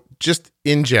 So just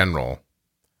in general,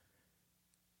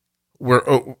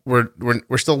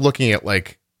 we're still looking at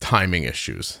like timing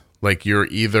issues. Like you're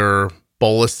either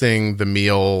bolusing the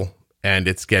meal and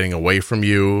it's getting away from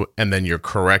you, and then you're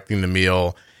correcting the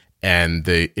meal and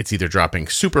it's either dropping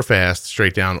super fast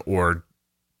straight down or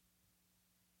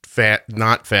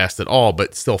not fast at all,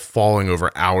 but still falling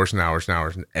over hours and hours and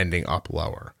hours and ending up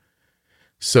lower.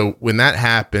 So when that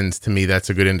happens, to me, that's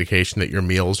a good indication that your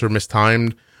meals are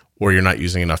mistimed, or you're not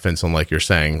using enough insulin, like you're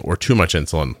saying, or too much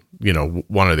insulin,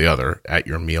 one or the other at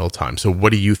your meal time. So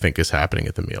what do you think is happening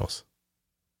at the meals?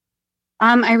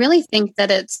 I really think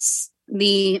that it's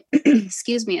the,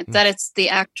 excuse me, that it's the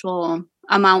actual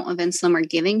amount of insulin we're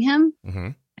giving him. Mm-hmm.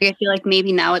 I feel like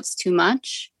maybe now it's too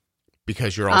much.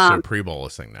 Because you're also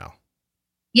pre-bolusing now.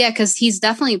 Yeah, because he's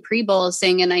definitely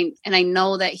pre-bolusing, and I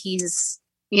know that he's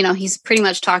pretty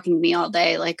much talking to me all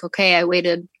day. Like, okay, I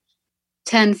waited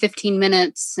 10, 15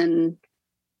 minutes, and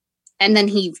then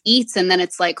he eats, and then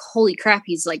it's like, holy crap,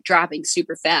 he's like dropping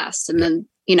super fast. And then,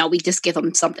 we just give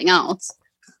him something else.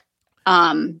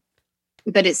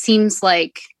 But it seems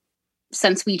like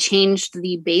since we changed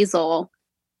the basal,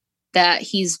 that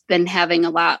he's been having a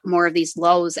lot more of these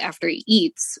lows after he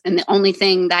eats. And the only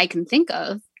thing that I can think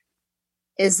of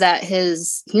is that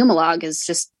his Humalog is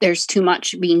just, there's too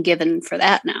much being given for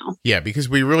that now. Yeah, because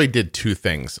we really did two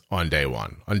things on day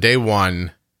one. On day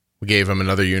one, we gave him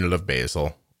another unit of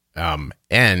basal,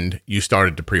 and you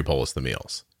started to pre-bolus the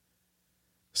meals.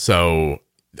 So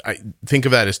I think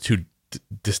of that as two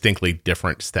distinctly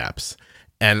different steps.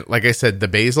 And like I said, the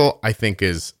basal, I think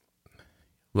is,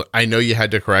 I know you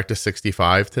had to correct a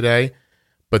 65 today,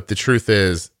 but the truth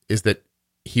is that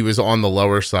he was on the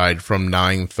lower side from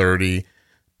 9:30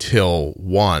 till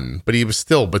 1, but he was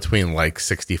still between like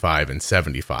 65 and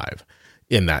 75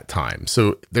 in that time.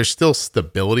 So there's still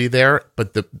stability there,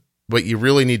 but what you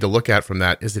really need to look at from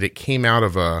that is that it came out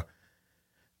of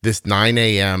this 9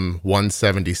 a.m.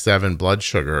 177 blood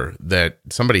sugar that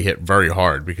somebody hit very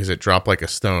hard, because it dropped like a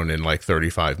stone in like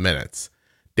 35 minutes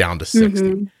down to 60.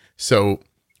 Mm-hmm. So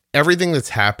everything that's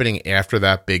happening after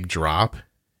that big drop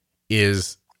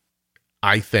is,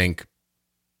 I think,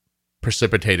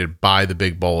 precipitated by the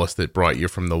big bolus that brought you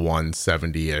from the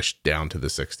 170-ish down to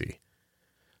the 60.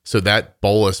 So that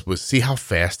bolus was, see how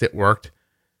fast it worked?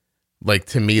 Like,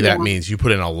 to me, that means you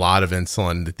put in a lot of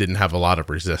insulin that didn't have a lot of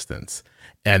resistance.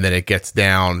 And then it gets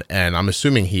down, and I'm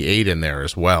assuming he ate in there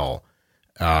as well.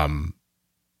 Yeah,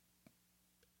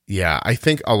 I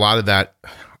think a lot of that,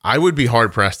 I would be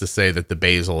hard pressed to say that the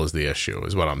basal is the issue,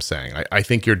 is what I'm saying. I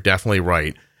think you're definitely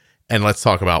right. And let's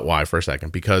talk about why for a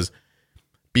second, because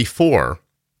before,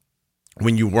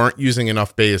 when you weren't using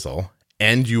enough basal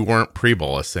and you weren't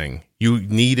pre-bolusing, you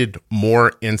needed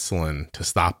more insulin to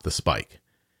stop the spike,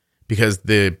 because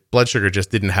the blood sugar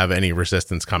just didn't have any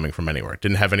resistance coming from anywhere. It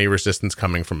didn't have any resistance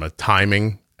coming from a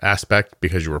timing aspect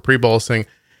because you were pre-bolusing,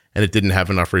 and it didn't have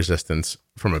enough resistance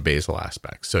from a basal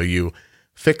aspect. So you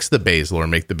fix the basal, or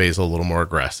make the basal a little more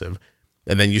aggressive,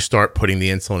 and then you start putting the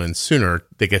insulin in sooner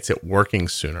that gets it working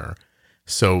sooner.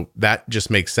 So that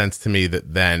just makes sense to me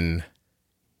that then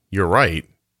you're right.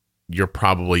 You were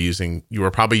probably using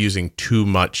too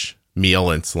much meal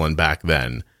insulin back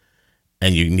then,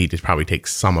 and you need to probably take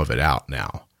some of it out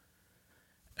now.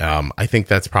 I think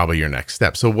that's probably your next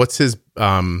step. So what's his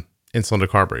insulin to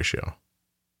carb ratio?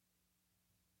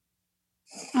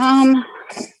 Trying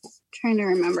to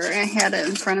remember. I had it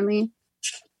in front of me.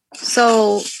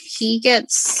 So he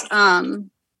gets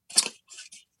I'm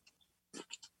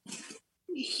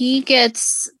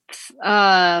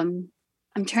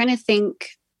trying to think,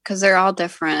 because they're all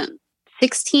different.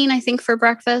 16, I think, for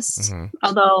breakfast. Mm-hmm.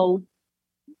 Although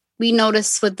we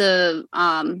noticed with it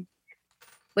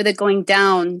going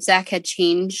down, Zach had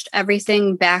changed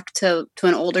everything back to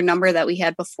an older number that we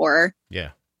had before. Yeah.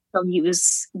 So he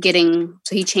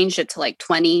changed it to like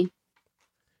 20.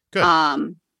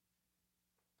 Good.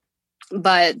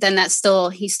 But then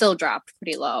he still dropped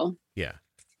pretty low. Yeah.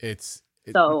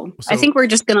 So I think we're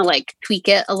just gonna like tweak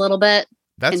it a little bit.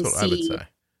 That's what I would say.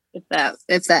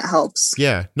 If that helps.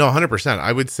 Yeah. No, 100%.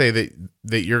 I would say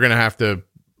that you're gonna have to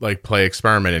like play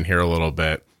experiment in here a little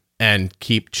bit and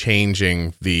keep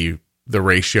changing the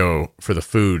ratio for the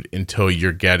food until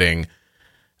you're getting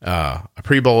a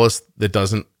pre-bolus that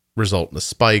doesn't result in a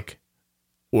spike,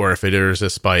 or if it is a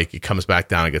spike, it comes back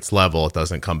down and gets level. It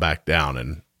doesn't come back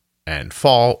down and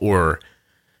fall, or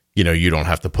you don't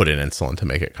have to put in insulin to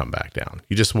make it come back down.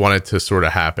 You just want it to sort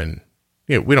of happen.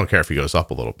 We don't care if he goes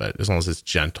up a little bit, as long as it's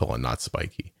gentle and not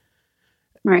spiky.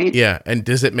 Right. Yeah. And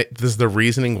does the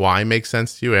reasoning why make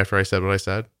sense to you after I said what I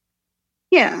said?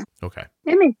 Yeah. Okay.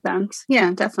 It makes sense.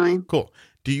 Yeah, definitely. Cool.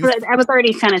 I was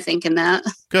already kind of thinking that.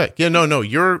 Good. Yeah, no,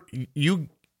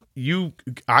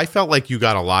 I felt like you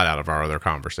got a lot out of our other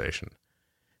conversation.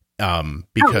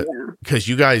 Because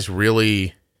you guys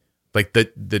really, like,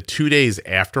 the 2 days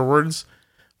afterwards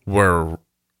were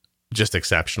just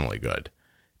exceptionally good.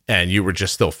 And you were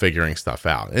just still figuring stuff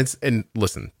out. And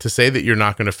listen, to say that you're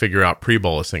not going to figure out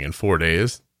pre-bolusing in 4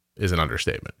 days is an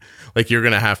understatement. Like, you're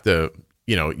going to have to,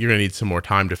 you're going to need some more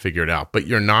time to figure it out, but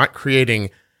you're not creating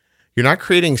you're not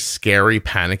creating scary,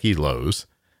 panicky lows.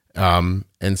 And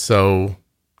so,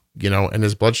 and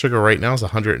his blood sugar right now is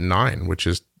 109, which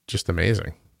is just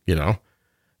amazing, Yeah.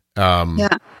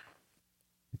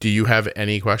 Do you have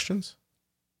any questions?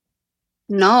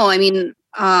 No, I mean,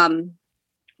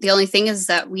 the only thing is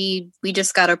that we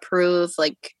just got approved,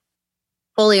 like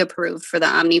fully approved for the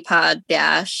Omnipod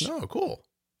Dash. Oh, cool.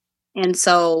 And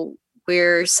so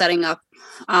we're setting up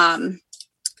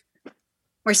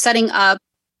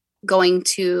going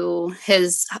to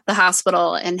the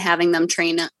hospital and having them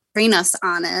train us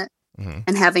on it,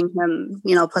 and having him,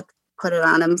 put it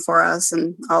on him for us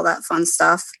and all that fun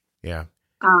stuff. Yeah.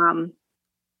 And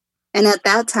at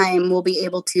that time we'll be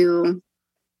able to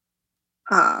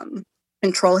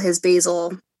control his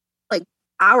basal like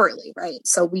hourly, right?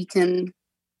 So we can,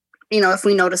 if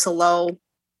we notice a low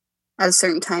at a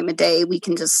certain time of day, we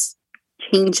can just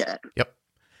change it. Yep.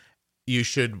 You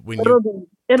should,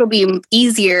 it'll be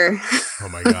easier. Oh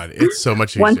my God. It's so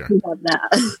much easier. Once we have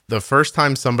that. The first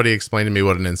time somebody explained to me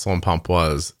what an insulin pump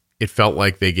was, it felt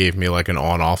like they gave me like an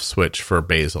on-off switch for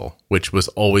basal, which was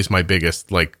always my biggest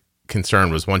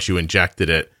concern, was once you injected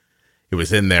it, it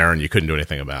was in there and you couldn't do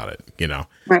anything about it,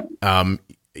 Right.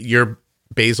 Your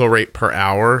basal rate per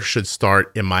hour should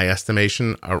start, in my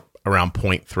estimation, around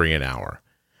 0.3 an hour.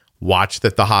 Watch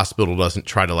that the hospital doesn't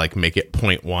try to make it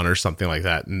 0.1 or something like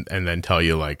that, and then tell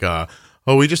you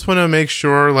we just want to make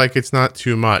sure it's not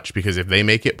too much, because if they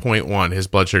make it 0.1, his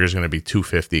blood sugar is going to be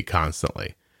 250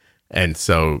 constantly. And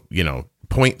so,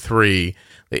 0.3,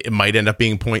 it might end up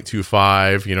being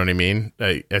 0.25, you know what I mean?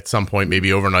 At some point,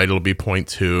 maybe overnight, it'll be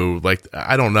 0.2.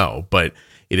 I don't know, but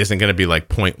it isn't going to be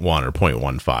 0.1 or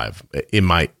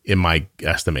 0.15 in my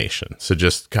estimation. So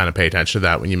just kind of pay attention to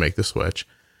that when you make the switch.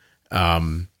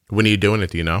 When are you doing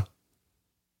it? Do you know?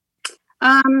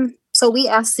 So we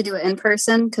asked to do it in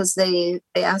person, because they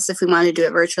asked if we wanted to do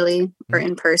it virtually or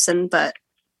in person, but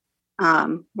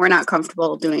we're not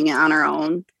comfortable doing it on our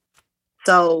own.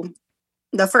 So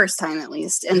the first time, at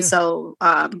least. And so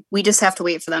we just have to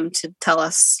wait for them to tell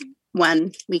us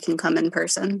when we can come in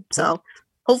person. So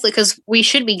hopefully, because we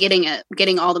should be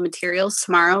getting all the materials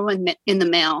tomorrow in the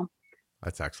mail.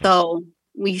 That's excellent. So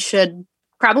we should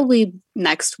probably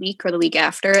next week or the week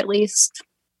after, at least.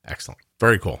 Excellent.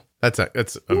 Very cool.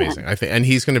 That's amazing. I think, and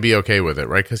he's going to be okay with it,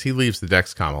 right? Because he leaves the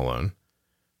Dexcom alone,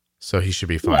 so he should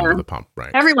be fine with the pump, right?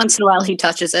 Every once in a while he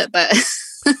touches it, but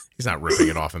he's not ripping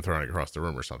it off and throwing it across the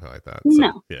room or something like that. So,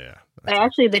 no. Yeah. But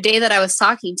actually, the day that I was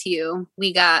talking to you,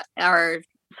 we got so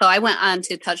I went on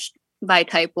to Touched by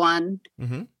Type 1,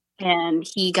 and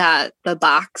he got the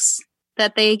box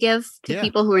that they give to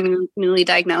people who are newly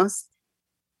diagnosed.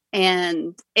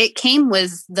 And it came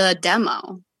with the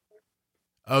demo.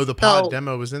 Oh, the pod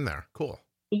demo was in there. Cool.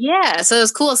 Yeah, so it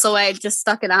was cool. So I just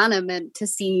stuck it on him and to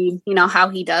see, how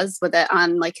he does with it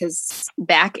on his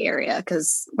back area,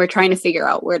 because we're trying to figure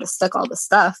out where to stick all the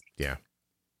stuff. Yeah.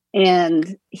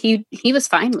 And he was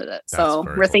fine with it. So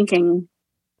we're thinking,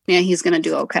 he's going to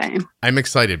do okay. I'm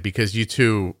excited because you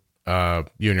two, you and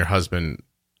your husband,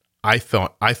 I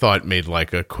thought made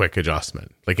a quick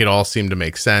adjustment. It all seemed to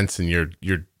make sense, and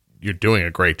you're doing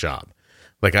a great job.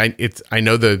 I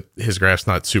know that his graph's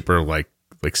not super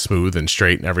smooth and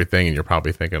straight and everything, and you're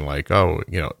probably thinking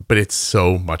but it's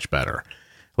so much better.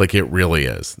 It really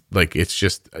is. It's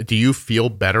just, do you feel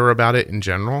better about it in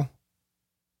general?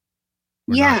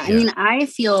 Yeah, I mean, I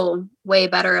feel way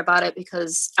better about it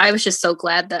because I was just so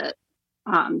glad that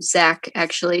Zach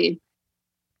actually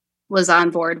was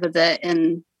on board with it,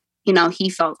 and he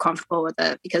felt comfortable with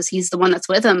it because he's the one that's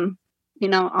with him,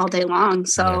 all day long.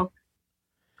 So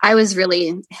I was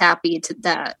really happy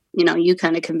that you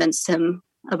kind of convinced him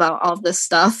about all this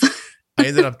stuff. I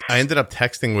ended up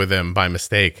texting with him by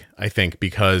mistake, I think,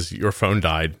 because your phone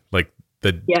died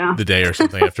the day or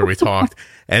something after we talked.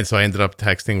 And so I ended up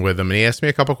texting with him, and he asked me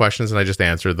a couple questions and I just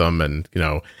answered them. And,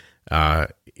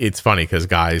 it's funny because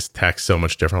guys text so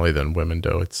much differently than women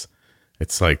do. It's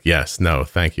yes, no,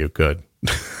 thank you. Good.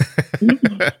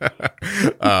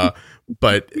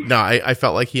 But no, I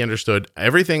felt like he understood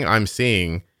everything I'm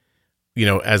seeing,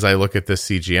 as I look at this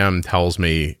CGM, tells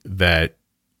me that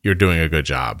you're doing a good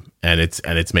job, and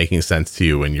it's making sense to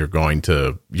you, and you're going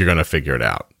to figure it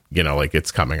out.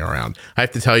 It's coming around. I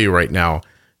have to tell you right now,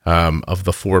 of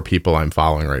the 4 people I'm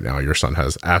following right now, your son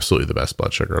has absolutely the best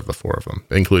blood sugar of the 4 of them,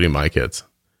 including my kids.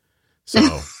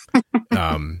 So,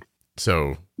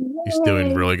 so he's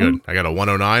doing really good. I got a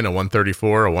 109, a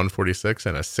 134, a 146,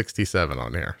 and a 67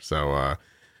 on here. So,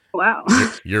 wow,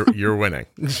 you're winning,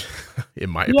 in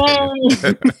my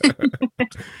opinion.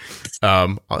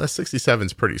 That 67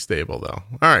 is pretty stable, though.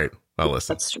 All right. Well,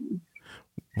 listen. That's true.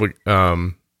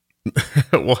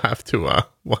 we'll have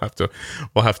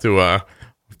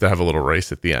a little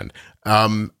race at the end.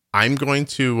 I'm going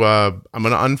to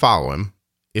unfollow him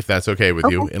if that's okay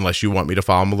with you, unless you want me to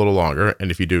follow him a little longer.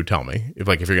 And if you do, tell me. If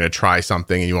you're going to try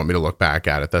something and you want me to look back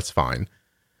at it, that's fine.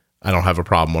 I don't have a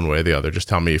problem one way or the other. Just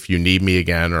tell me if you need me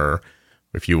again or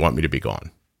if you want me to be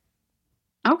gone.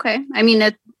 Okay. I mean,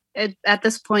 at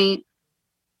this point,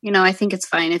 I think it's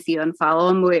fine if you unfollow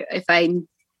him. If I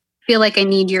feel like I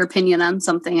need your opinion on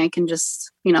something, I can just,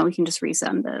 we can just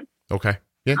resend it. Okay.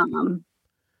 Yeah.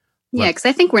 Because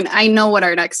I think I know what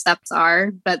our next steps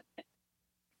are, but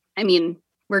I mean,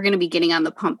 we're going to be getting on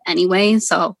the pump anyway,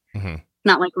 so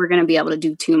not like we're going to be able to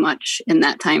do too much in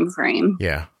that time frame.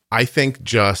 Yeah. I think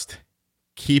just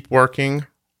keep working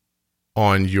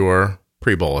on your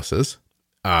pre-boluses.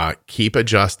 Keep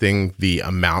adjusting the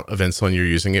amount of insulin you're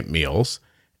using at meals,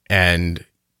 and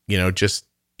just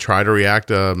try to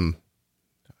react. I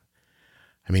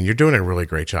mean, you're doing a really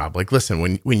great job. Like, listen,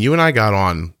 when you and I got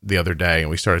on the other day and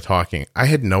we started talking, I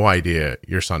had no idea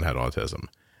your son had autism,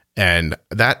 and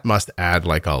that must add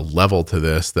like a level to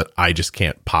this that I just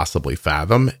can't possibly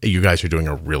fathom. You guys are doing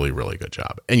a really, really good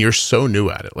job, and you're so new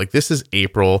at it. Like, this is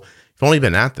April. You've only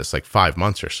been at this like 5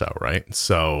 months or so, right?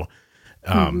 So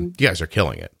you guys are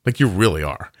killing it. Like, you really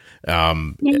are.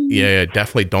 Yeah,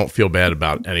 definitely don't feel bad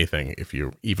about anything if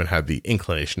you even had the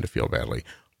inclination to feel badly.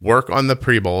 Work on the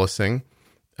pre-bolusing.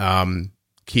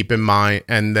 Keep in mind,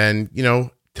 and then,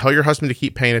 tell your husband to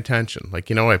keep paying attention.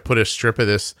 Like, I put a strip of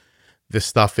this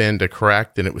stuff in to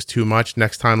correct and it was too much.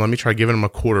 Next time, let me try giving him a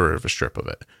quarter of a strip of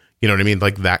it. You know what I mean?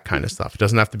 Like that kind of stuff. It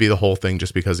doesn't have to be the whole thing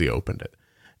just because he opened it.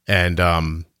 And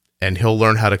he'll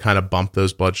learn how to kind of bump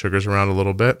those blood sugars around a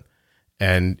little bit,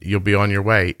 and you'll be on your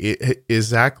way. Is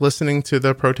Zach listening to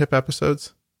the Pro Tip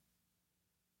episodes?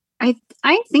 I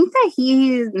think that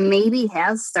he maybe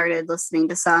has started listening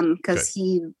to some, because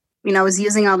he, was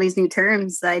using all these new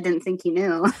terms that I didn't think he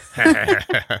knew.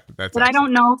 But awesome. I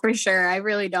don't know for sure. I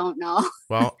really don't know.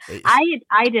 Well,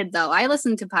 I did though. I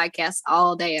listened to podcasts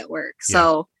all day at work,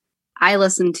 so I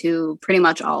listened to pretty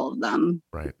much all of them.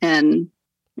 Right. And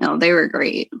they were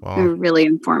great. Well, they were really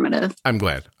informative. I'm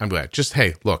glad. Just,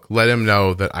 hey, look, let him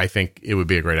know that I think it would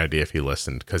be a great idea if he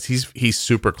listened, because he's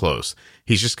super close.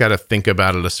 He's just got to think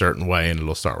about it a certain way and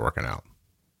it'll start working out.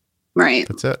 Right.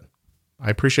 That's it. I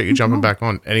appreciate you jumping back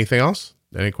on. Anything else?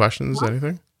 Any questions?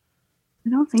 Anything? I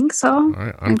don't think so. All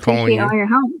right. I'm calling you. All your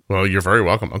help. Well, you're very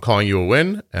welcome. I'm calling you a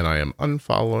win, and I am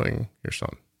unfollowing your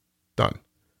son. Done.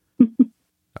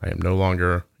 I am no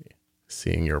longer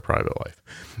seeing your private life.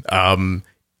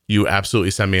 You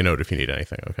absolutely send me a note if you need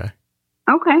anything, okay?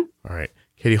 Okay. All right.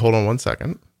 Katie, hold on 1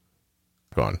 second.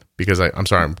 Go on. Because I'm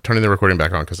sorry, I'm turning the recording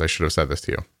back on because I should have said this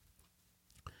to you.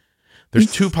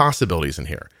 There's two possibilities in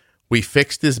here. We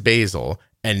fixed his basal,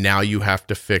 and now you have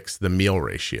to fix the meal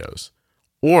ratios.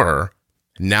 Or,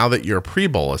 now that you're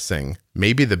pre-bolusing,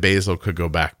 maybe the basal could go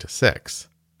back to 6.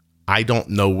 I don't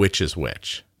know which is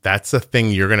which. That's the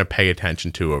thing you're going to pay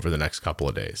attention to over the next couple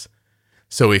of days.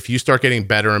 So if you start getting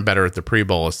better and better at the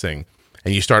pre-bolusing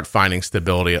and you start finding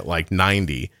stability at like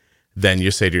 90, then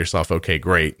you say to yourself, okay,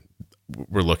 great,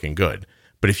 we're looking good.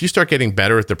 But if you start getting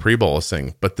better at the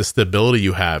pre-bolusing, but the stability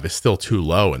you have is still too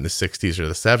low in the 60s or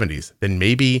the 70s, then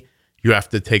maybe you have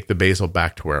to take the basal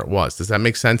back to where it was. Does that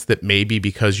make sense? That maybe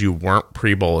because you weren't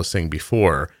pre-bolusing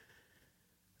before,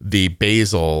 the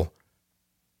basal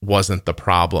wasn't the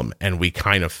problem, and we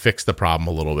kind of fixed the problem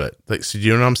a little bit. Like, so do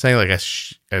you know what I'm saying? Like,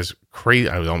 as crazy,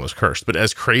 I was almost cursed, but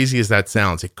as crazy as that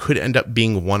sounds, it could end up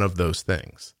being one of those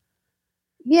things.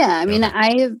 Yeah, I mean,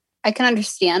 I can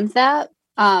understand that.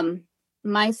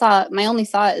 My only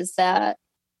thought is that,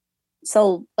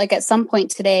 so like at some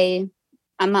point today,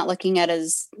 I'm not looking at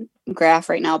his graph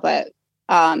right now, but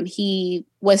he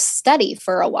was steady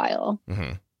for a while,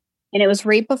 and it was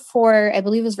right before, I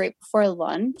believe it was right before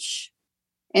lunch.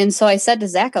 And so I said to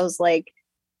Zach, I was like,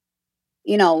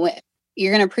 you're going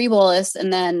to pre-bolus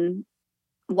and then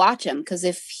watch him. Because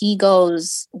if he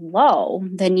goes low,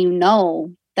 then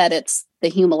that it's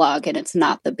the Humalog and it's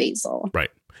not the basal. Right.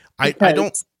 I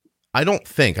don't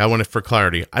think, I want it for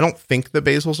clarity, I don't think the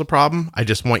basal's a problem. I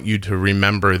just want you to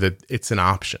remember that it's an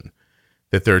option,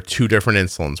 that there are two different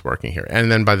insulins working here.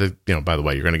 And then by the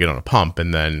way, you're going to get on a pump,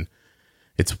 and then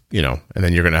it's, and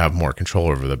then you're going to have more control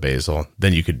over the basal.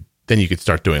 Then you could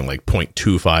start doing like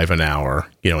 0.25 an hour,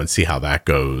 and see how that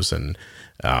goes. And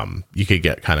you could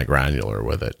get kind of granular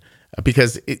with it,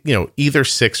 because either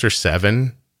 6 or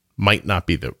 7 might not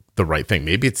be the right thing.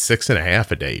 Maybe it's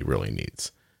 6.5 a day he really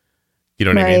needs. You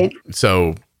know what I mean?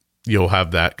 So you'll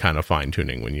have that kind of fine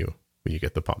tuning when you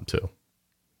get the pump too.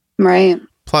 Right.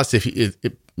 Plus, if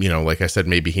like I said,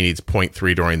 maybe he needs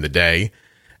 0.3 during the day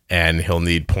and he'll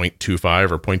need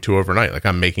 0.25 or 0.2 overnight. Like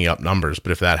I'm making up numbers,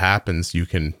 but if that happens, you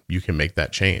can make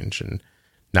that change. And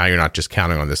now you're not just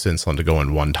counting on this insulin to go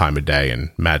in one time a day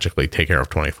and magically take care of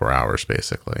 24 hours,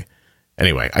 basically.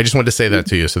 Anyway, I just wanted to say that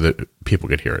to you so that people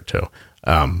could hear it too.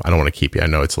 I don't want to keep you. I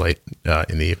know it's late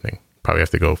in the evening. Probably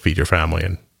have to go feed your family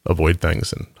and avoid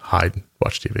things and hide,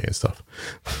 watch TV and stuff.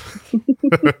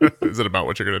 Is it about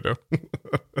what you're going to do?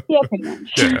 Yeah, pretty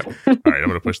much. Yeah. All right, I'm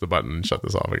going to push the button and shut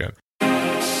this off again.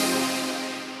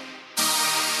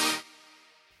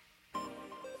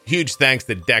 Huge thanks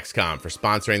to Dexcom for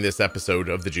sponsoring this episode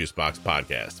of the Juicebox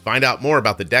Podcast. Find out more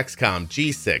about the Dexcom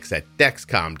G6 at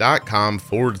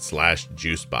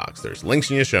dexcom.com/juicebox. There's links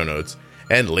in your show notes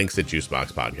and links at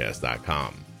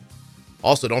juiceboxpodcast.com.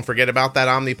 Also, don't forget about that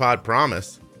Omnipod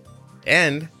promise.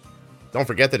 And don't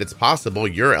forget that it's possible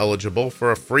you're eligible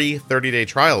for a free 30-day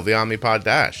trial of the Omnipod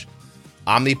Dash.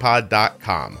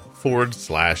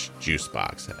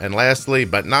 Omnipod.com/juicebox. And lastly,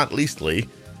 but not leastly,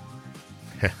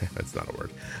 that's not a word,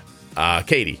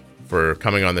 Katie, for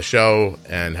coming on the show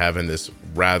and having this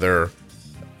rather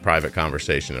private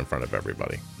conversation in front of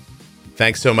everybody.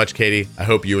 Thanks so much, Katie. I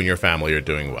hope you and your family are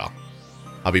doing well.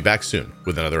 I'll be back soon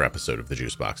with another episode of the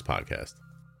Juicebox Podcast.